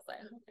 girl. And I was like,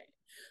 okay,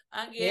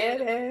 I Yeah,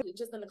 get it is. it.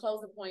 Just in the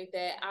closing point,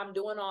 that I'm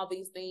doing all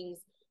these things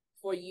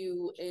for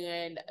you,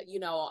 and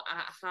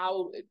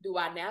how do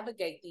I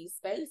navigate these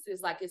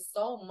spaces? Like, it's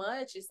so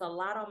much, it's a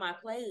lot on my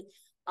plate.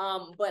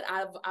 But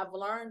I've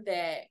learned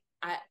that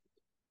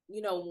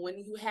when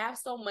you have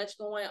so much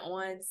going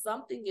on,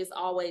 something is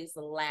always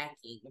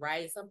lacking,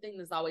 right? Something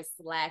is always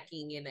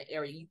slacking in the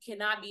area. You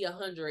cannot be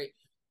 100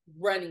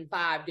 running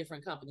 5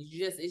 different companies.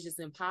 It's just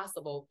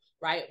impossible,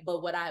 right?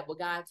 But what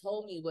God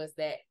told me was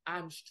that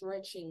I'm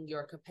stretching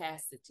your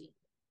capacity.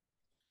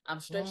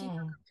 I'm stretching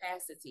your Mm.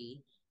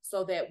 capacity,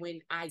 so that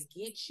when I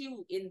get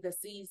you in the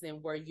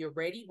season where you're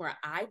ready, where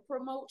I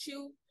promote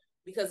you,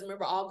 because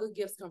remember, all good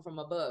gifts come from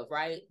above,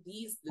 right?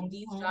 These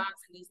Mm-hmm.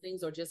 jobs and these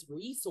things are just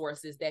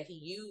resources that he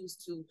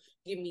used to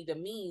give me the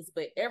means,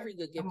 but every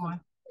good gift Come comes on.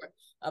 from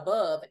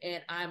above,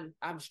 and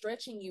I'm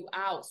stretching you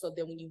out so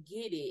that when you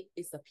get it,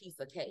 it's a piece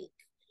of cake.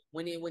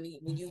 When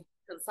you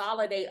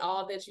consolidate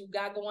all that you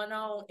got going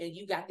on, and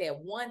you got that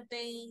one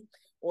thing,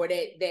 or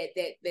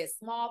that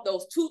small,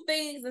 those 2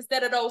 things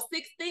instead of those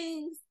 6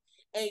 things,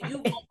 and you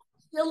gonna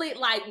feel it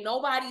like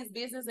nobody's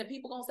business, and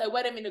people gonna say,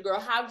 wait a minute, girl,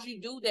 how'd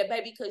you do that,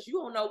 baby? Because you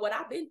don't know what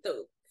I've been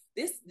through.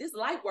 This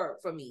light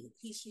work for me.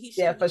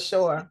 Yeah, for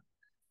sure.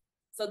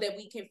 So that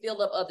we can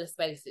fill up other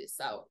spaces.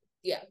 So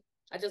yeah,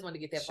 I just want to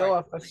get that part.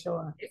 Sure, for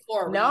sure. It's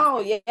for a reason. No,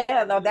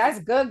 yeah, no, that's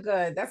good.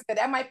 That's good.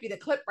 That might be the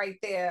clip right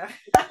there.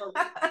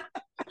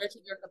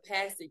 Stretching your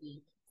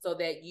capacity so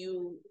that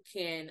you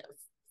can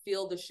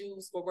fill the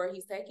shoes for where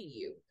he's taking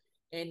you,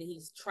 and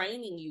he's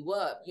training you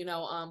up.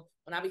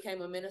 When I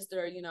became a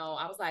minister,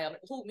 I was like,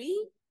 who,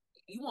 me?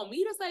 You want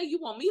me to say, you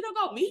want me to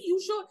go? Me?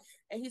 You sure?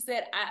 And he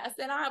said,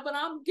 but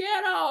I'm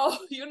ghetto.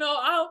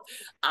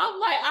 I'm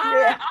like,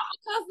 Yeah. I'll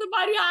cuss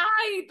somebody.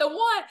 I ain't the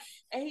one.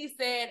 And he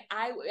said,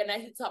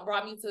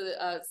 brought me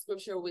to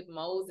scripture with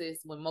Moses,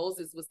 when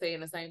Moses was saying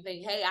the same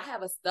thing. Hey, I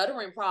have a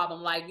stuttering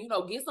problem. Like,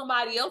 get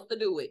somebody else to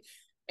do it.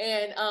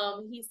 And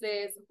he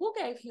says, who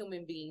gave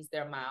human beings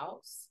their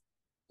mouths?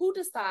 Who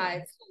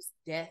decides who's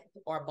deaf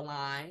or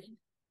blind?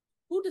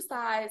 Who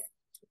decides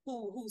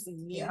who's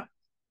mute? Yeah.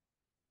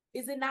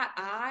 Is it not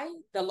I,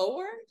 the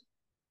Lord?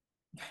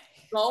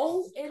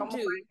 Go and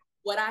do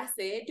what I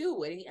said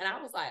do it. And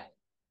I was like,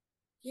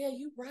 yeah,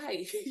 you're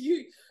right.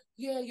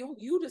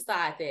 you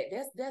decide that.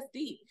 That's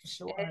deep.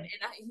 Sure.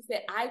 He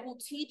said, I will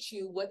teach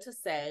you what to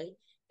say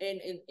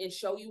and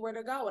show you where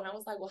to go. And I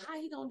was like, well,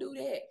 how he gonna do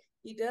that?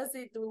 He does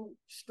it through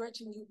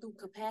stretching you through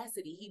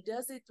capacity. He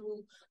does it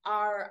through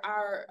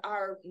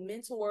our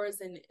mentors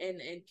and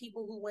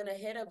people who went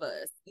ahead of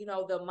us.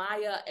 The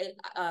Maya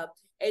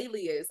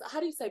alias. How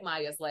do you say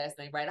Maya's last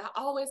name, right? I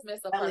always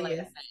mess up her last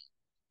name.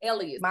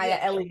 Elias. Maya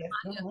Elias.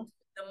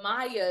 The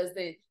Mayas,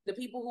 the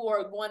people who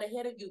are going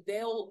ahead of you,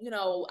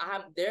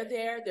 they're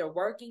there, they're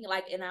working,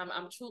 and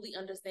I'm truly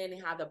understanding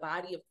how the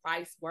body of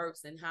Christ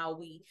works, and how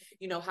we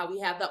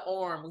have the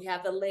arm, we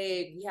have the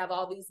leg, we have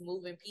all these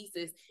moving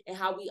pieces, and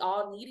how we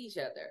all need each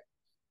other.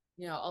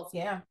 Ultimately.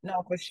 Yeah,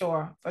 no, for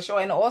sure.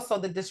 And also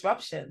the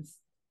disruptions.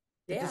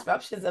 The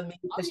disruptions of me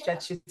to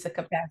stretch you to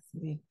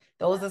capacity.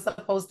 Those are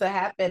supposed to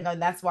happen.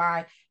 And that's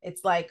why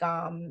it's like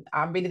I'm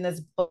reading this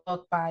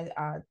book by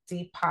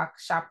Deepak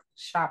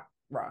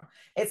Chopra.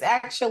 It's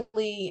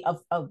actually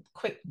a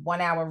quick 1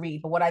 hour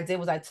read. But what I did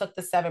was I took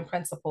the 7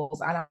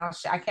 principles. I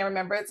can't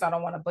remember it, so I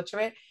don't want to butcher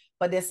it.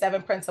 But there's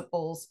 7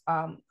 principles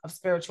of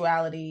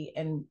spirituality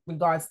in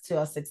regards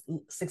to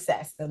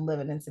success and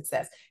living in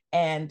success.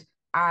 And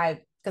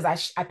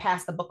because I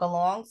passed the book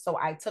along. So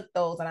I took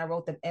those and I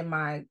wrote them in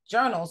my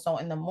journal. So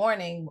in the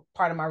morning,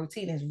 part of my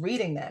routine is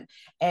reading them.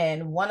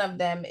 And one of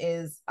them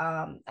is,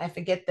 I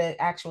forget the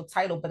actual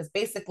title, but it's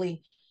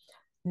basically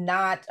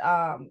not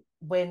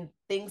when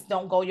things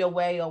don't go your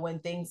way, or when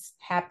things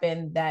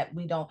happen that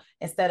we don't,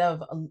 instead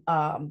of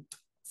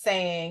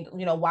saying,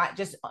 why,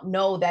 just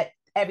know that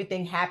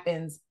everything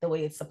happens the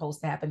way it's supposed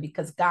to happen,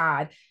 because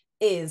God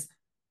is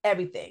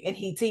everything, and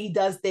he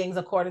does things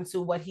according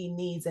to what he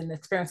needs and the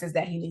experiences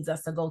that he needs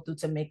us to go through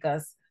to make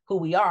us who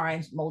we are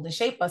and mold and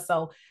shape us.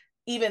 So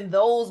even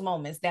those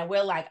moments that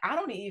we're like, I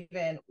don't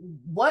even,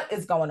 what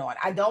is going on?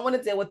 I don't want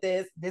to deal with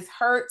this. This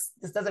hurts.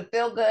 This doesn't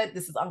feel good.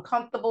 This is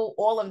uncomfortable.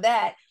 All of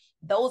that.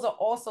 Those are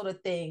also the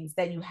things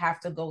that you have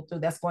to go through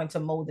that's going to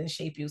mold and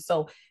shape you.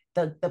 So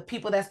the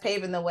people that's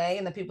paving the way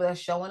and the people that's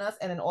showing us,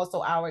 and then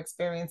also our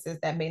experiences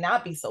that may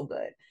not be so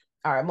good,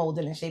 are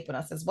molding and shaping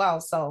us as well.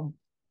 So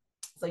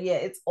yeah,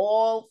 it's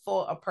all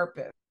for a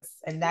purpose.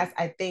 And that's,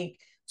 I think,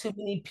 too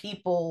many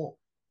people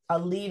are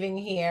leaving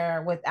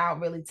here without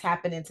really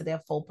tapping into their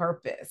full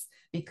purpose,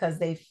 because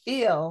they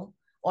feel,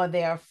 or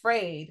they're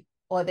afraid,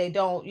 or they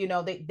don't,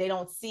 they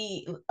don't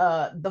see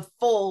the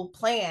full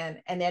plan,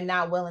 and they're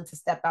not willing to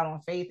step out on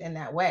faith in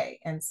that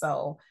way. And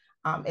so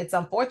it's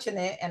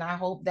unfortunate. And I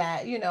hope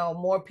that,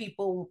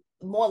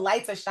 more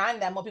lights are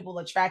shining, that more people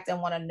attract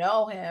and want to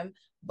know him.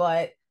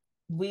 But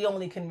we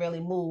only can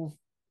really move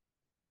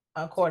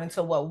according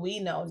to what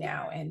we know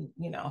now. And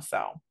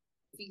so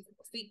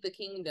seek the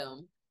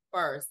kingdom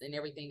first and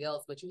everything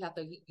else, but you have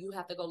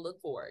to go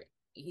look for it.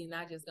 He's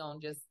not just gonna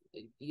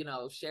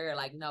share it,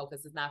 like, no,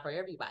 because it's not for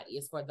everybody.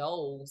 It's for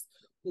those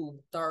who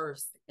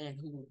thirst and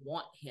who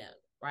want him,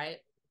 right?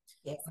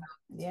 Yeah.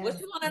 What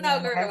you want to know,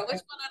 girl? What you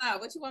want to know?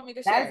 What you want me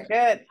to share?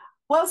 That's good.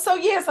 Well, so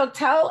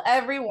tell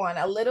everyone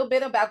a little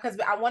bit about, because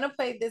I want to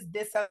play this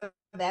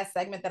that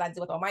segment that I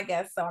do with all my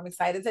guests. So I'm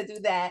excited to do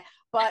that.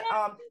 But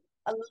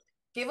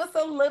give us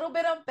a little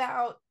bit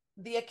about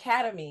the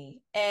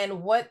Academy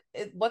and what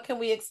can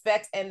we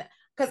expect. And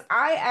because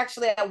I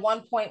actually at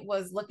one point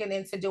was looking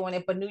into doing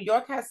it, but New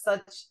York has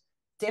such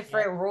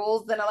different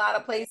rules than a lot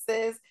of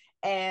places.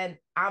 And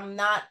I'm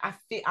not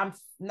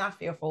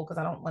fearful, because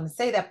I don't want to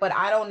say that, but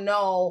I don't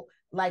know,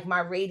 like, my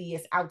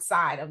radius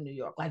outside of New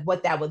York, like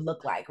what that would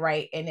look like,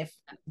 right? And if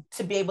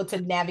to be able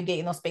to navigate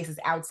in those spaces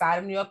outside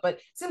of New York. But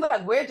it seems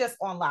like we're just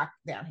on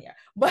lockdown here.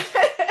 But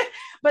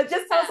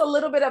just tell us a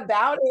little bit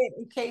about it,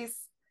 in case.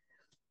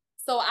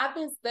 So I've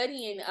been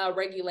studying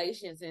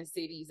regulations in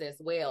cities as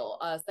well.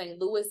 St.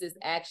 Louis is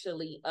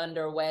actually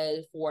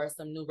underway for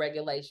some new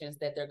regulations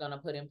that they're going to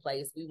put in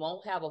place. We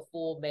won't have a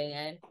full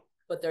ban,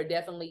 but they're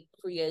definitely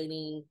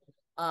creating,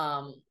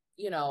 um,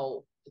 you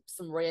know,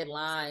 some red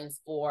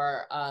lines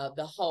for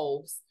the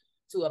hosts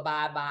to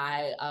abide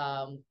by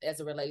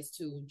as it relates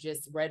to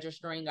just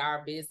registering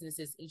our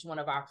businesses, each one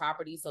of our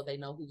properties, so they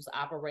know who's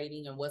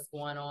operating and what's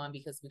going on,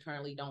 because we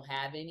currently don't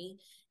have any.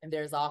 And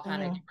there's all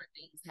kind of different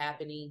things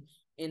happening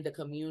in the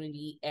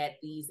community at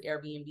these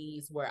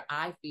Airbnbs where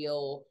I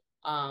feel,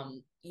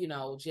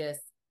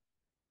 just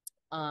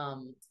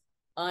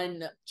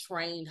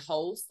untrained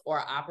hosts or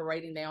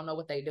operating. They don't know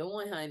what they're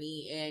doing,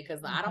 honey. And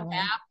because I don't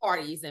have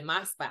parties in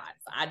my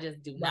spots, I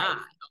just do not.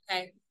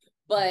 Okay.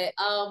 But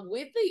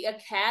with the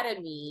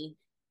academy,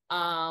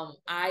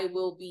 I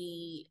will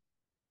be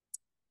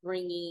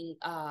bringing,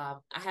 I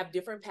have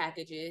different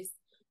packages.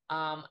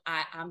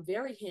 I'm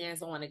very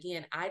hands-on.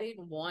 Again, I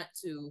didn't want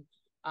to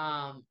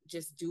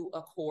just do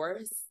a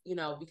course,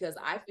 because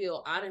I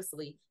feel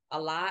honestly a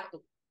lot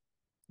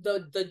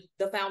the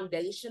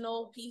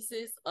foundational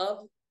pieces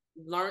of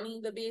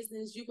learning the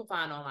business you can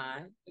find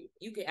online.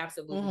 You can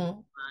absolutely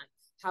find.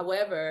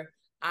 However,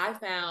 I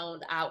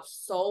found out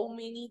so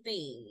many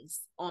things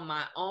on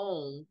my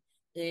own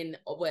in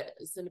what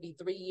it's going to be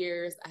 3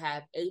 years. I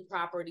have 8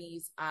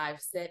 properties.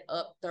 I've set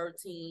up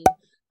 13.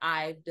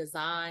 I've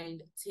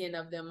designed 10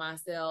 of them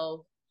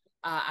myself.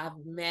 I've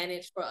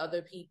managed for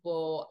other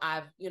people.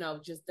 I've,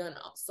 just done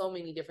so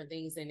many different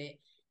things in it.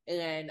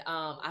 And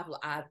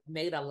I've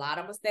made a lot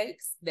of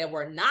mistakes that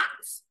were not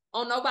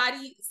on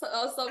nobody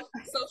social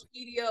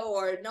media,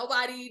 or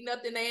nobody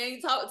nothing. They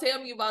ain't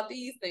tell me about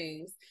these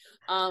things.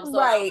 So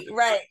right.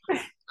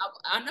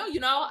 I know,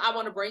 I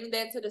want to bring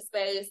that to the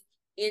space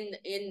in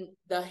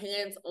the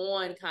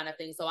hands-on kind of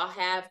thing. So I'll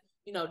have,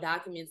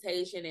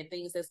 documentation and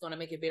things that's going to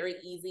make it very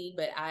easy,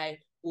 but I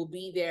will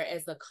be there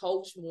as a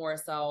coach more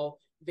so,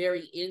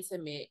 very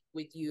intimate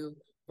with you,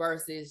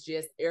 versus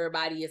just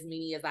everybody as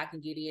many as I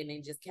can get in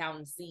and just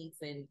counting seats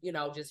and,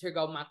 just here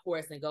go my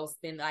course and go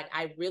spend. Like,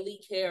 I really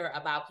care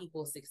about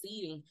people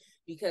succeeding,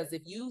 because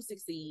if you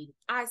succeed,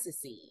 I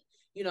succeed.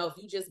 If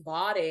you just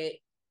bought it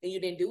and you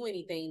didn't do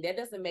anything, that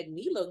doesn't make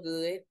me look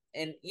good.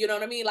 And you know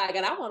what I mean? Like,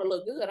 and I want to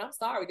look good. I'm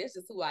sorry. That's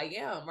just who I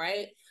am.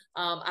 Right.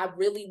 I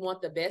really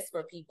want the best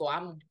for people.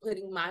 I'm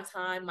putting my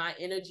time, my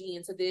energy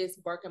into this,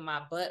 working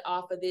my butt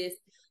off of this.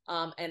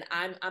 And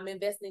I'm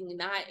investing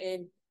not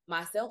in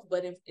myself,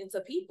 but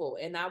into people.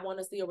 And I want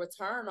to see a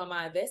return on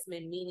my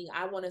investment, meaning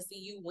I want to see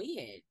you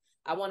win.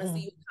 I want to see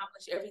you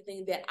accomplish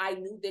everything that I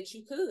knew that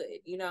you could.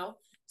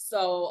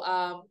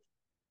 So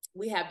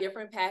we have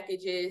different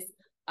packages.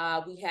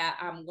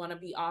 I'm going to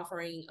be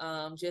offering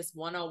just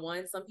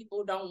one-on-one. Some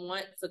people don't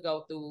want to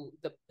go through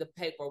the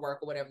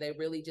paperwork or whatever. They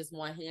really just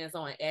want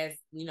hands-on as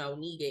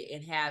needed,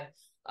 and have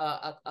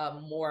a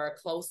more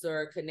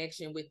closer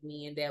connection with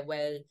me in that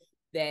way.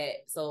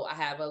 So I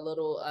have a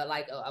little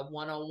like a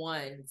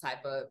one-on-one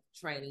type of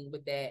training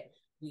with that.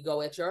 We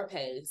go at your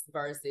pace,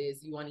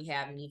 versus you only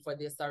have me for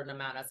this certain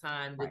amount of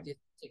time with this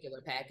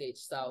particular package.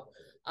 So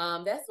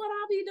that's what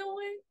I'll be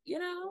doing,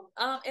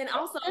 and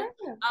also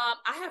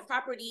I have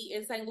property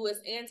in St. Louis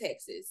and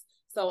Texas.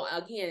 So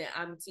again,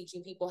 I'm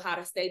teaching people how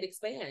to state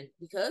expand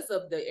because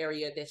of the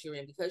area that you're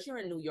in. Because you're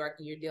in New York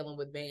and you're dealing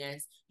with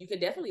bands, you can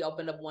definitely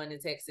open up one in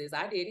Texas.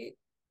 I did it.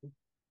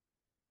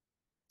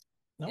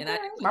 Okay. And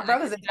my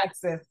brother's in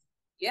Texas.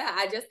 Yeah,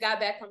 I just got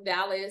back from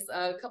Dallas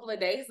a couple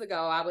of days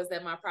ago. I was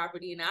at my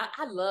property, and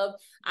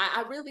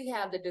I really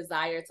have the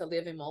desire to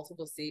live in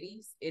multiple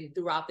cities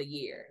throughout the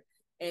year.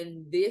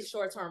 And this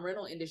short-term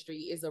rental industry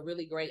is a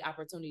really great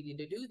opportunity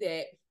to do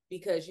that,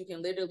 because you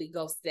can literally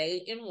go stay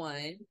in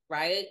one,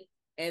 right?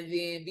 And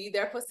then be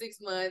there for 6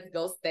 months,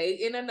 go stay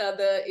in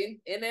another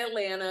in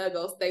Atlanta,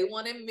 go stay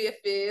one in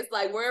Memphis,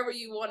 like wherever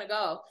you want to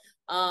go.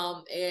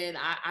 And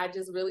I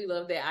just really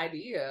love that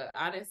idea,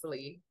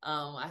 honestly.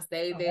 I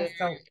stayed there.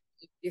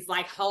 It's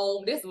like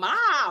home. This my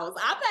house.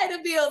 I pay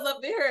the bills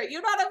up there.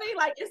 You know what I mean?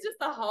 Like, it's just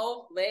a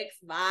whole flex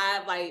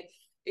vibe. Like,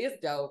 it's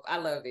dope. I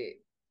love it.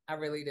 I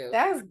really do.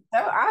 That's dope.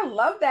 I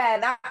love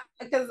that.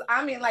 Because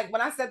I mean, like,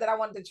 when I said that I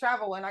wanted to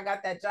travel when I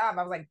got that job,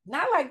 I was like,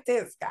 not like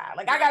this guy.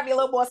 Like, I gotta be a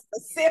little more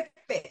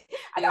specific.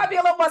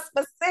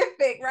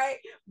 Right?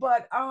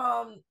 But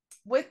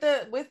with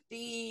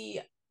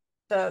the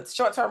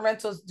short-term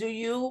rentals, do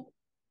you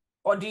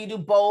do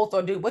both,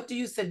 or what do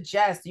you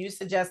suggest? Do you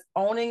suggest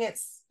owning it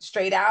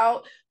straight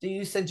out? Do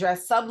you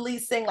suggest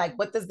subleasing? Like,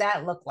 what does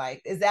that look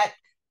like? Is that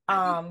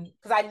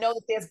because I know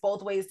that there's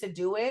both ways to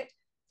do it,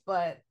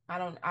 but I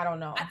don't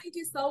know. I think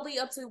it's solely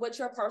up to what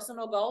your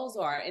personal goals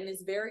are, and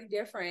it's very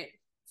different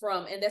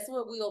and that's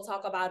what we'll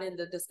talk about in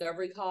the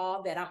discovery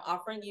call that I'm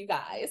offering you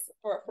guys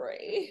for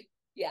free.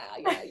 Yeah.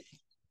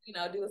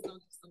 Do some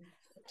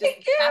just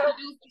have to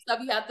do some stuff.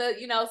 You have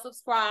to,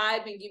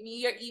 subscribe and give me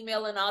your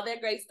email and all that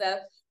great stuff.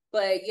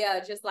 But yeah,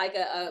 just like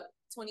a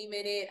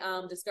 20-minute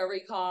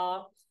discovery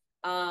call.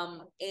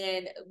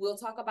 And we'll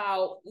talk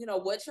about,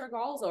 what your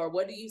goals are.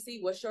 What do you see?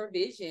 What's your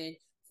vision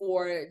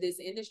for this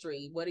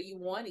industry. What are you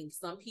wanting?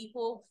 Some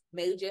people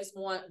may just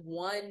want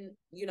one,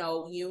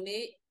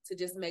 unit to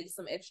just make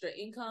some extra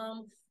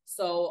income.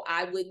 So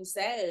I wouldn't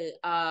say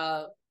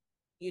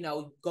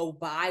go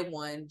buy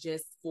one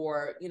just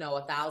for,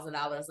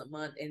 $1,000 a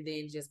month and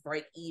then just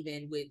break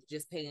even with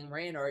just paying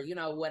rent or,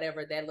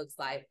 whatever that looks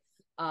like.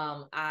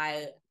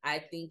 I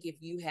think if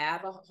you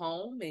have a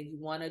home and you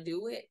want to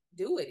do it,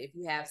 do it. If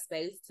you have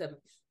space to,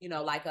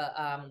 like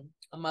a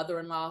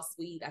mother-in-law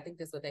suite, I think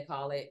that's what they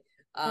call it,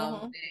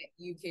 that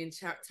you can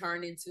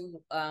turn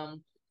into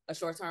a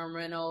short-term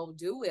rental,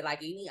 do it. Like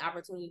any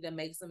opportunity to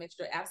make some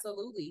extra,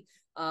 absolutely.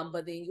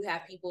 But then you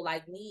have people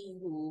like me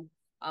who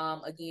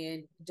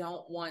again,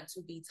 don't want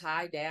to be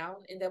tied down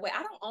in that way.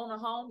 I don't own a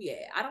home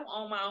yet. I don't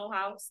own my own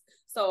house.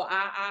 So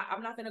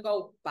I'm not going to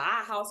go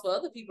buy a house for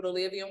other people to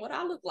live in what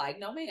I look like.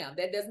 No, ma'am,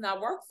 that does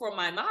not work for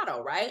my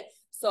motto, right?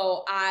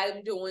 So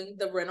I'm doing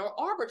the rental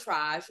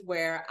arbitrage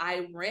where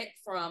I rent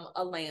from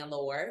a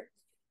landlord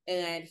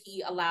and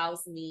he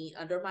allows me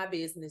under my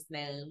business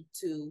name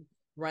to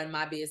run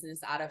my business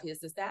out of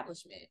his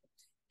establishment.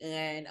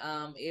 And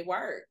it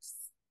works.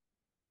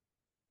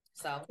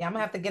 So yeah, I'm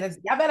gonna have to get it.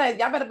 Y'all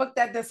better book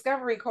that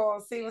discovery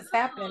call, see what's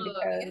happening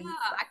yeah, because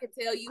I can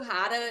tell you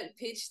how to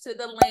pitch to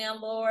the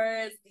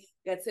landlords.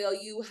 I can tell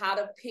you how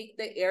to pick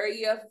the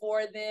area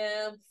for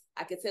them.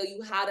 I can tell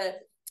you how to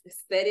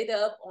set it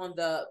up on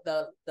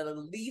the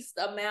least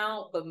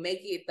amount, but make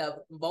it the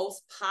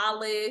most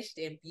polished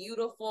and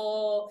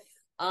beautiful.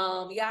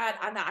 Yeah,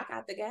 I know I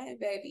got the game,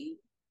 baby.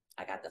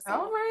 I got the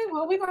all sauce. right,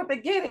 well, we're going to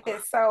get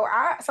it. So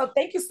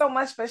thank you so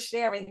much for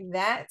sharing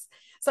that.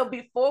 So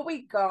before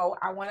we go,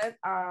 I want to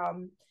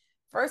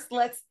first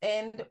let's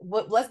do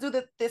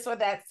the this or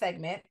that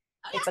segment.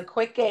 It's a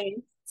quick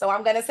game. So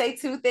I'm going to say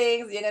two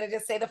things. You're going to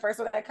just say the first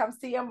one that comes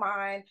to your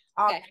mind.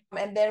 Okay.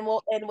 And then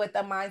we'll end with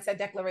a mindset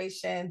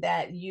declaration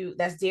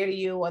that's dear to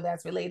you or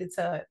that's related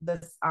to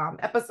this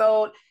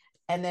episode.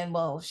 And then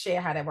we'll share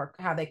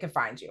how they can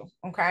find you.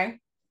 Okay.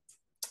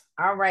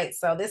 All right.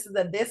 So this is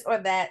the this or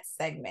that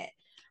segment.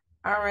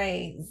 All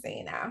right,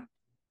 Zeina.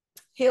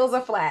 Heels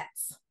or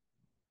flats?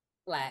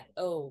 Flat.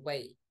 Oh,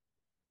 wait.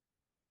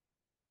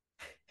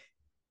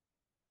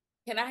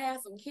 Can I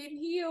have some kitten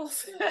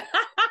heels?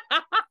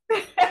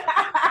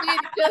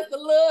 Just a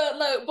little,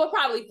 look, but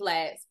probably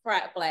flats.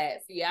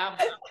 Flats. Yeah,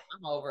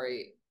 I'm over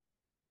it.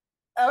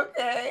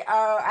 Okay.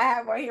 I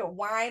have right here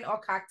wine or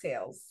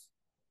cocktails.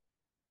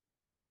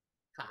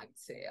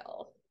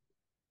 Cocktail.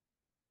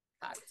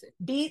 Cocktail.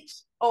 Beach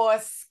or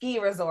ski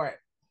resort.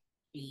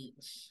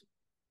 Beach.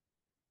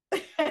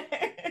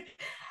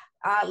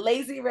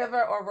 Lazy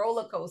river or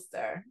roller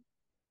coaster.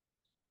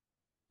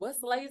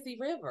 What's lazy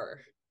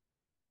river?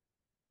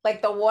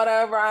 Like the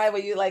water ride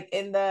where you like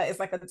it's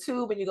like a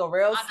tube and you go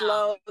real I know.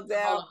 slow The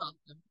down. roller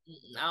coaster.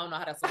 I don't know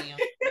how to swim.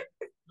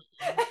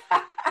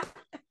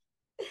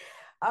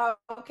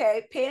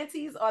 Okay,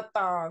 panties or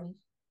thong.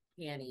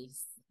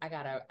 Panties.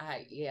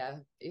 Yeah,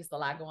 it's a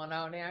lot going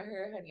on down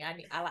here, honey.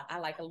 I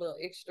like a little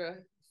extra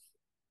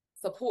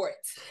support.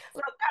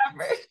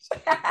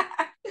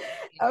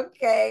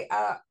 Okay,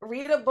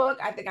 read a book.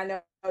 I think I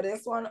know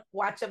this one.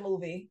 Watch a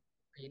movie.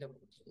 Read a book.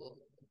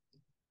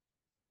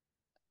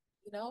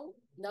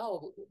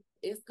 No,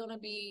 it's gonna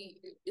be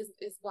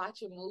it's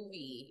watch a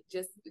movie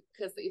just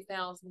because it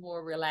sounds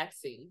more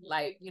relaxing.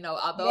 Like, Yeah,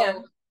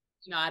 although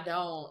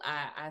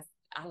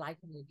I like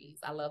movies.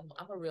 I'm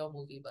a real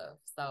movie buff.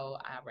 So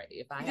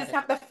if I you had just a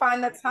have to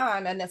find the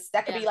time, and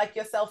that could yeah, be like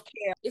your self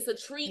care. it's a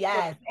treat for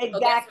Yes, me. So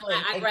that's exactly, why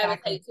I exactly.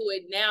 gravitate to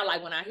it now.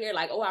 Like when I hear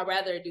like, oh, I'd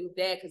rather do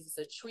that because it's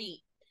a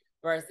treat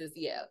versus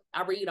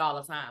I read all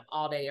the time,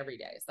 all day, every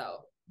day.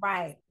 So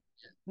Right.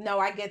 No,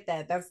 I get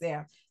that. That's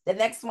there. The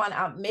next one,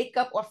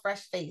 makeup or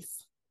fresh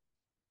face.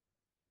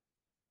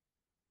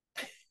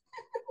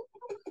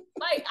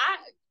 like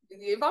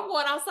if I'm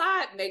going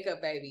outside,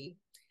 makeup, baby.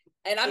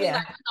 And I mean,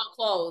 like, Yeah. on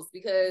clothes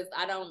because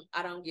I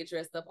don't get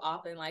dressed up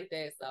often like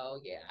that. So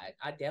yeah,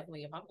 I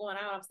definitely, if I'm going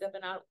out, I'm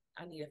stepping out.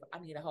 I need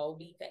a whole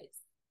beat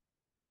face.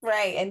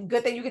 Right. And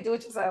good thing you can do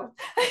it yourself.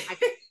 I,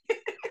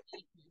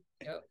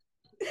 yep.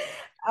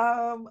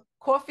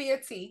 Coffee or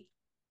tea?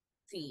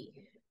 Tea.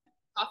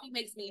 Coffee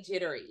makes me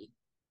jittery.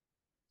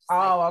 Just like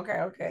Oh, okay,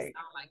 I okay.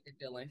 don't like the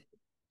feeling.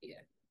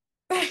 Yeah.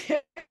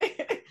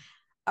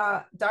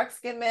 Dark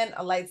skin men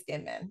or light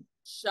skin men?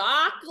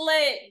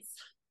 Chocolate.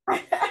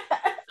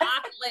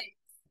 Chocolate.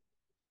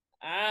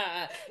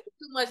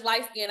 Too much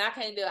light skin. I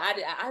can't do.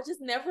 I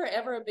just never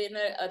ever been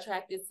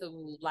attracted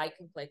to light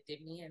complected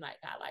men. Like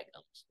I like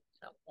them,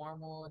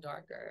 formal,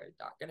 darker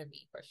than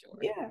me for sure.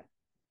 Yeah.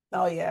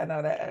 Oh yeah, I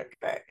know that.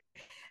 Okay.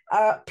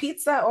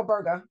 Pizza or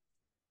burger?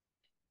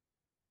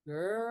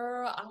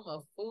 Girl, I'm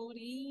a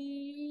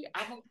foodie.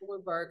 I'm gonna go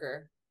with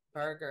burger.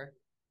 Burger.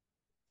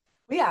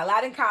 We got a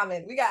lot in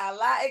common. We got a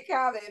lot in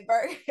common.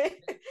 Burger. Burger.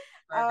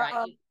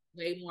 I eat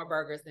way more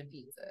burgers than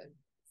pizza.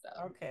 So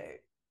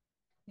Okay.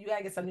 You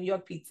gotta get some New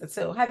York pizza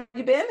too. Have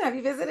you been? Have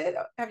you visited?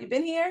 Have you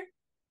been here?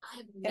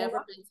 I've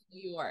never been to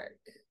New York.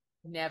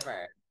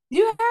 Never.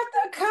 You have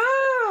to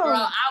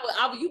Girl,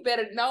 come. you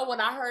better know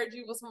when I heard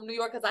you was from New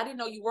York because I didn't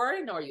know you were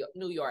in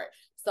New York.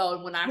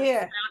 So when I found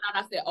Yeah.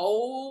 out, I said,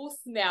 "Oh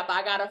snap!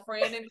 I got a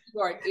friend in New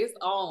York. It's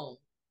on.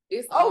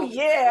 It's Oh on."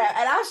 yeah.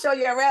 And I'll show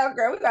you around,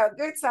 girl. We got a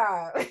good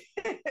time.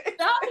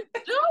 Don't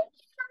do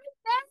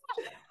that.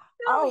 Do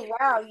Oh it.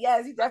 wow.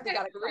 Yes, you definitely Okay,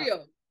 gotta for come.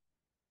 real.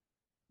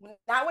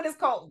 Not when it's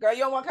cold. Girl, you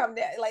don't want to come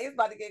there. Like it's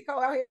about to get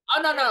cold out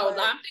Oh no, here, no. but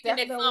I'm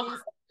thinking definitely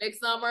next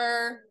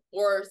summer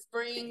or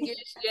springish.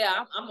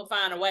 Yeah, I'm gonna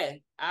find a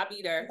way. I'll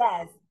be there.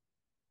 yes,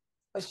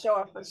 for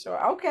sure, for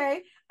sure.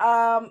 Okay.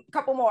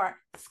 Couple more.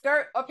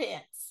 Skirt or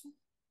pants?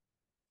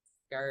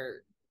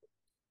 Skirt.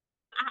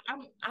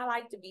 I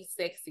like to be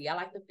sexy. I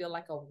like to feel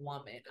like a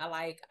woman.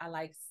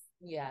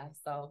 Yeah,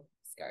 so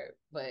skirt.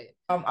 But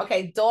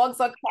Okay, dogs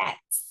or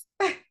cats?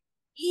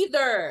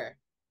 either.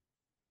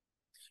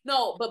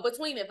 No, but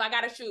between if I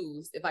gotta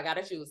choose,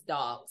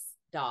 dogs.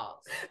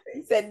 Dogs.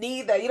 You said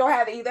neither. You don't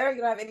have either.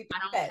 You don't have any I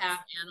don't pets. have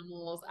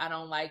animals. I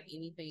don't like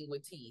anything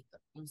with teeth.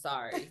 I'm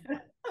sorry.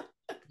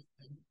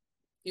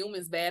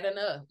 Humans bad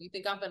enough. You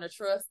think I'm gonna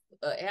trust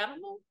an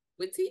animal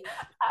with teeth?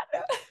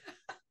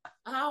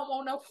 I don't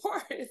want no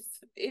parts.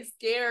 It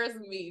scares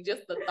me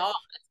just the thought.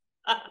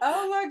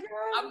 Oh my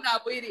god, I'm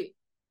not with it.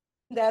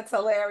 that's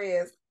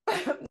hilarious.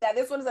 Now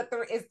this one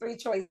is three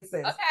choices: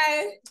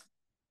 Okay.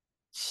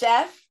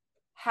 chef,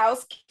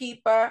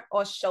 housekeeper,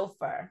 or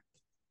chauffeur.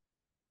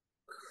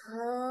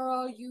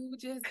 Girl, you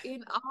just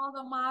in all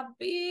of my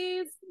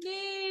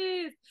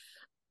business.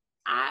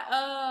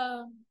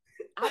 I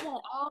I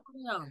want all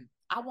of them.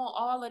 I want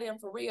all of them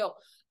for real.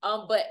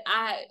 But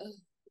I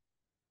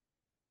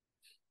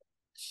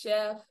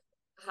chef,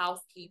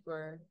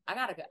 housekeeper. I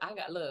got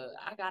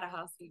a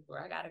housekeeper.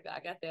 I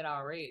got that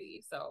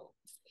already. So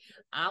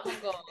I'm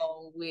gonna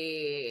go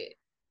with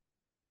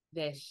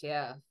that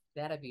chef.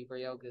 That'll be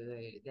real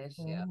good. That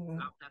chef. Mhm. I'm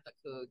not the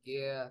cook,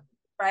 yeah.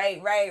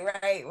 Right, right,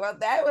 right. Well,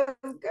 that was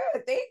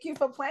good. Thank you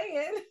for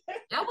playing.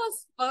 That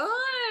was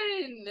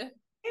fun.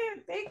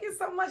 Yeah, thank you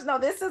so much. No,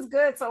 this is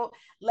good. So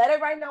let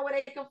everybody know where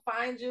they can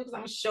find you because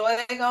I'm sure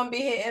they're gonna be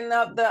hitting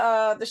up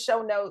the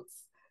show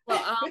notes. So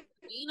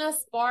Zeina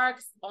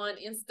Sparks on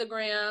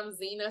Instagram,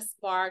 Zeina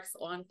Sparks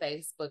on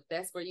Facebook.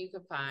 That's where you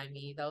can find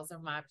me. Those are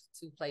my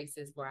two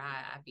places where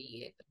I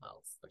be at the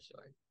most for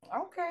sure.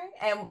 Okay.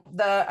 And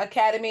the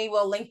Academy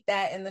will link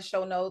that in the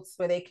show notes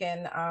where they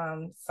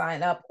can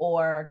sign up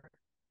or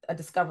a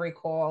discovery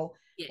call,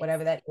 Yes.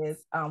 whatever that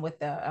is, with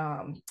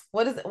the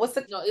what is it? What's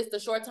the No, it's the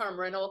Short Term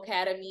Rental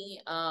Academy.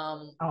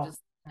 oh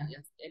Just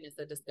yes, and it's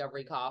a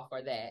discovery call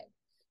for that.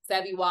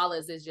 Savvy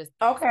Wallace is just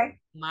okay.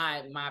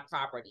 my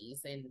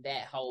properties and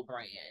that whole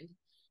brand,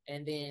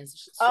 and then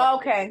Short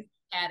Okay.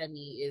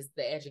 Academy is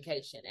the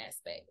education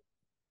aspect.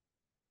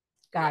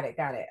 Yeah, Got it.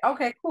 Got it.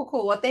 Okay, cool,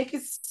 cool. Well, thank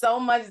you so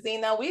much,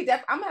 Zena. I'm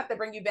gonna have to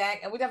bring you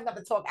back and we definitely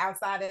have to talk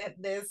outside of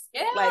this.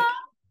 yeah. Like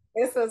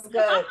this was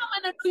Because I'm good.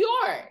 coming to New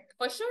York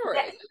for sure.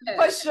 Yeah, Yeah.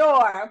 for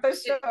sure, for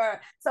sure.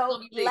 It's So,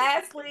 gonna be lit.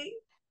 lastly,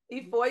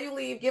 before you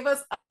leave, give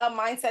us a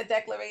mindset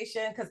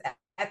declaration because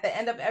at the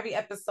end of every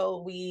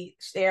episode, we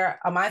share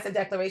a mindset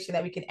declaration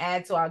that we can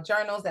add to our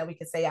journals that we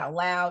can say out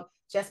loud.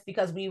 Just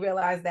because we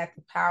realize that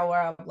the power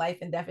of life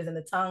and death is in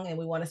the tongue, and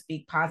we want to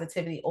speak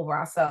positivity over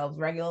ourselves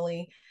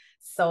regularly.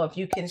 So, if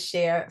you can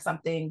share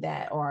something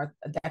that or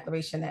a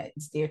declaration that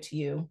is dear to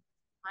you.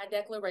 My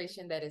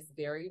declaration that is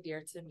very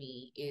dear to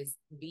me is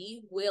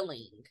be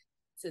willing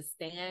to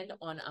stand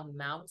on a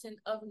mountain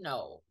of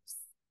no's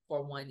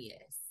for one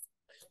yes.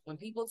 When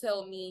people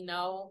tell me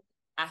no,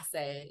 I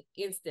say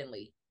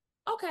instantly,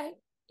 okay,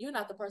 you're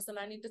not the person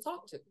I need to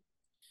talk to.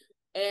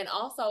 And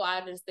also, I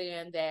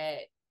understand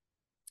that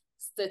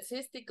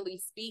statistically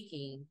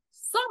speaking,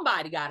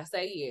 somebody got to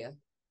say yeah.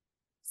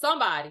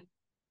 Somebody.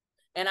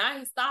 And I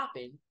ain't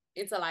stopping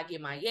until I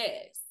get my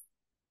yes.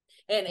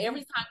 And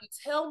every time you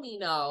tell me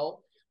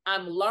no,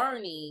 I'm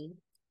learning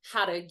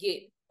how to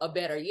get a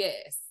better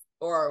yes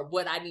or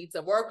what I need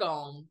to work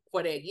on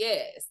for that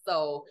yes.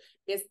 So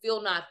it's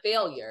still not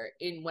failure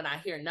in when I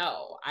hear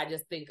no. I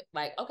just think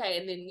like, okay,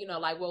 and then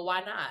like, well,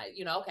 why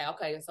not?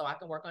 Okay, so I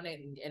can work on it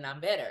and I'm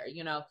better.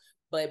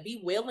 But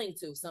be willing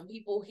to. Some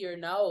people hear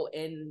no,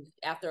 and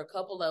after a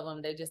couple of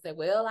them, they just say,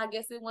 well, I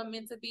guess it wasn't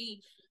meant to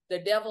be. The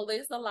devil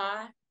is a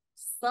lie.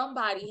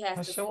 Somebody has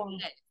For to say sure.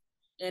 yes.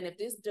 And if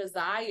this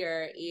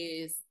desire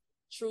is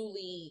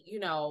truly,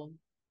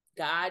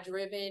 God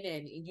driven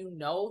and you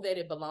know that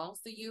it belongs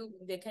to you,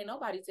 then can't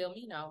nobody tell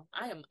me no.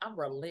 I'm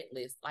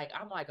relentless. Like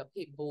I'm like a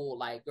pit bull.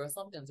 Like, girl,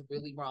 something's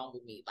really wrong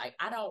with me. Like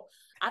I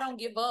don't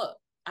give up.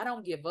 I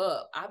don't give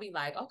up. I'll be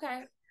like,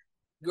 okay,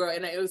 girl.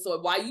 And so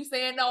while you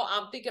saying no,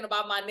 I'm thinking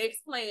about my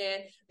next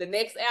plan, the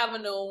next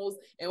avenues,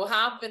 and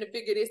how I'm gonna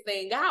figure this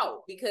thing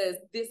out because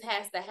this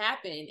has to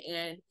happen.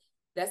 And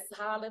that's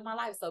how I live my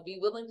life. So be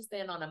willing to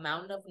stand on a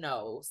mountain of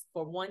no's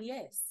for one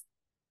yes.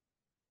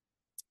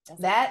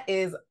 That's That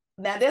is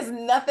now there's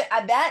nothing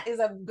that is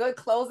a good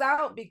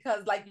closeout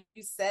because like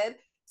you said,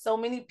 so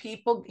many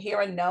people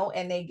hear a no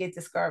and they get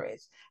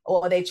discouraged,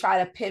 or they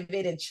try to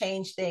pivot and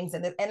change things.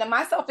 And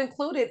myself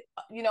included,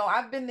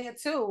 I've been there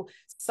too.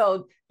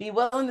 So be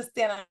willing to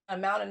stand on an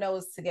amount of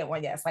no's to get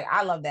one yes. Like,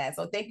 I love that.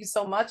 So thank you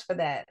so much for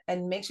that.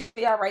 And make sure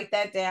y'all write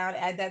that down,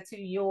 add that to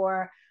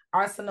your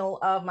arsenal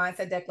of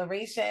mindset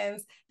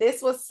declarations.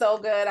 This was so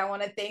good. I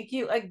want to thank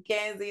you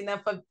again,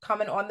 Zeina, for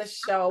coming on the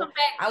show. Come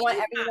back I want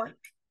anytime. everyone.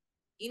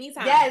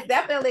 Anytime. Yes,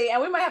 definitely.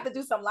 And we might have to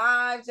do some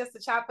live just to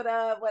chop it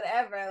up,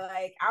 whatever.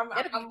 Like,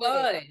 That'll be I'm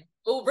with it. fun.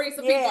 We'll bring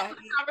some people Yeah. into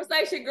the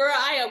conversation, girl.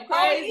 I am Oh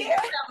crazy. yeah.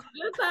 We'll have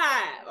a good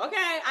time.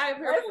 Okay. I am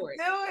here Let's for it.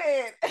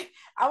 do it.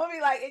 I'm gonna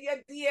be like in your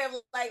DM,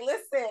 like,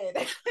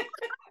 listen.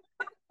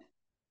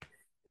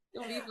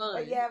 It's gonna be But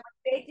fun. yeah,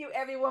 thank you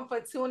everyone for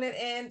tuning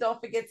in.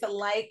 Don't forget to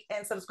like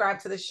and subscribe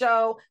to the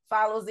show.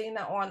 Follow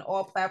Zeina on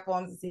all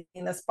platforms,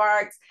 Zeina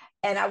Sparks.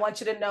 And I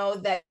want you to know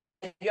that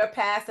your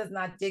past does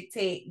not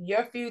dictate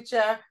your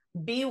future.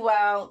 Be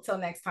well. Till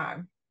next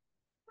time.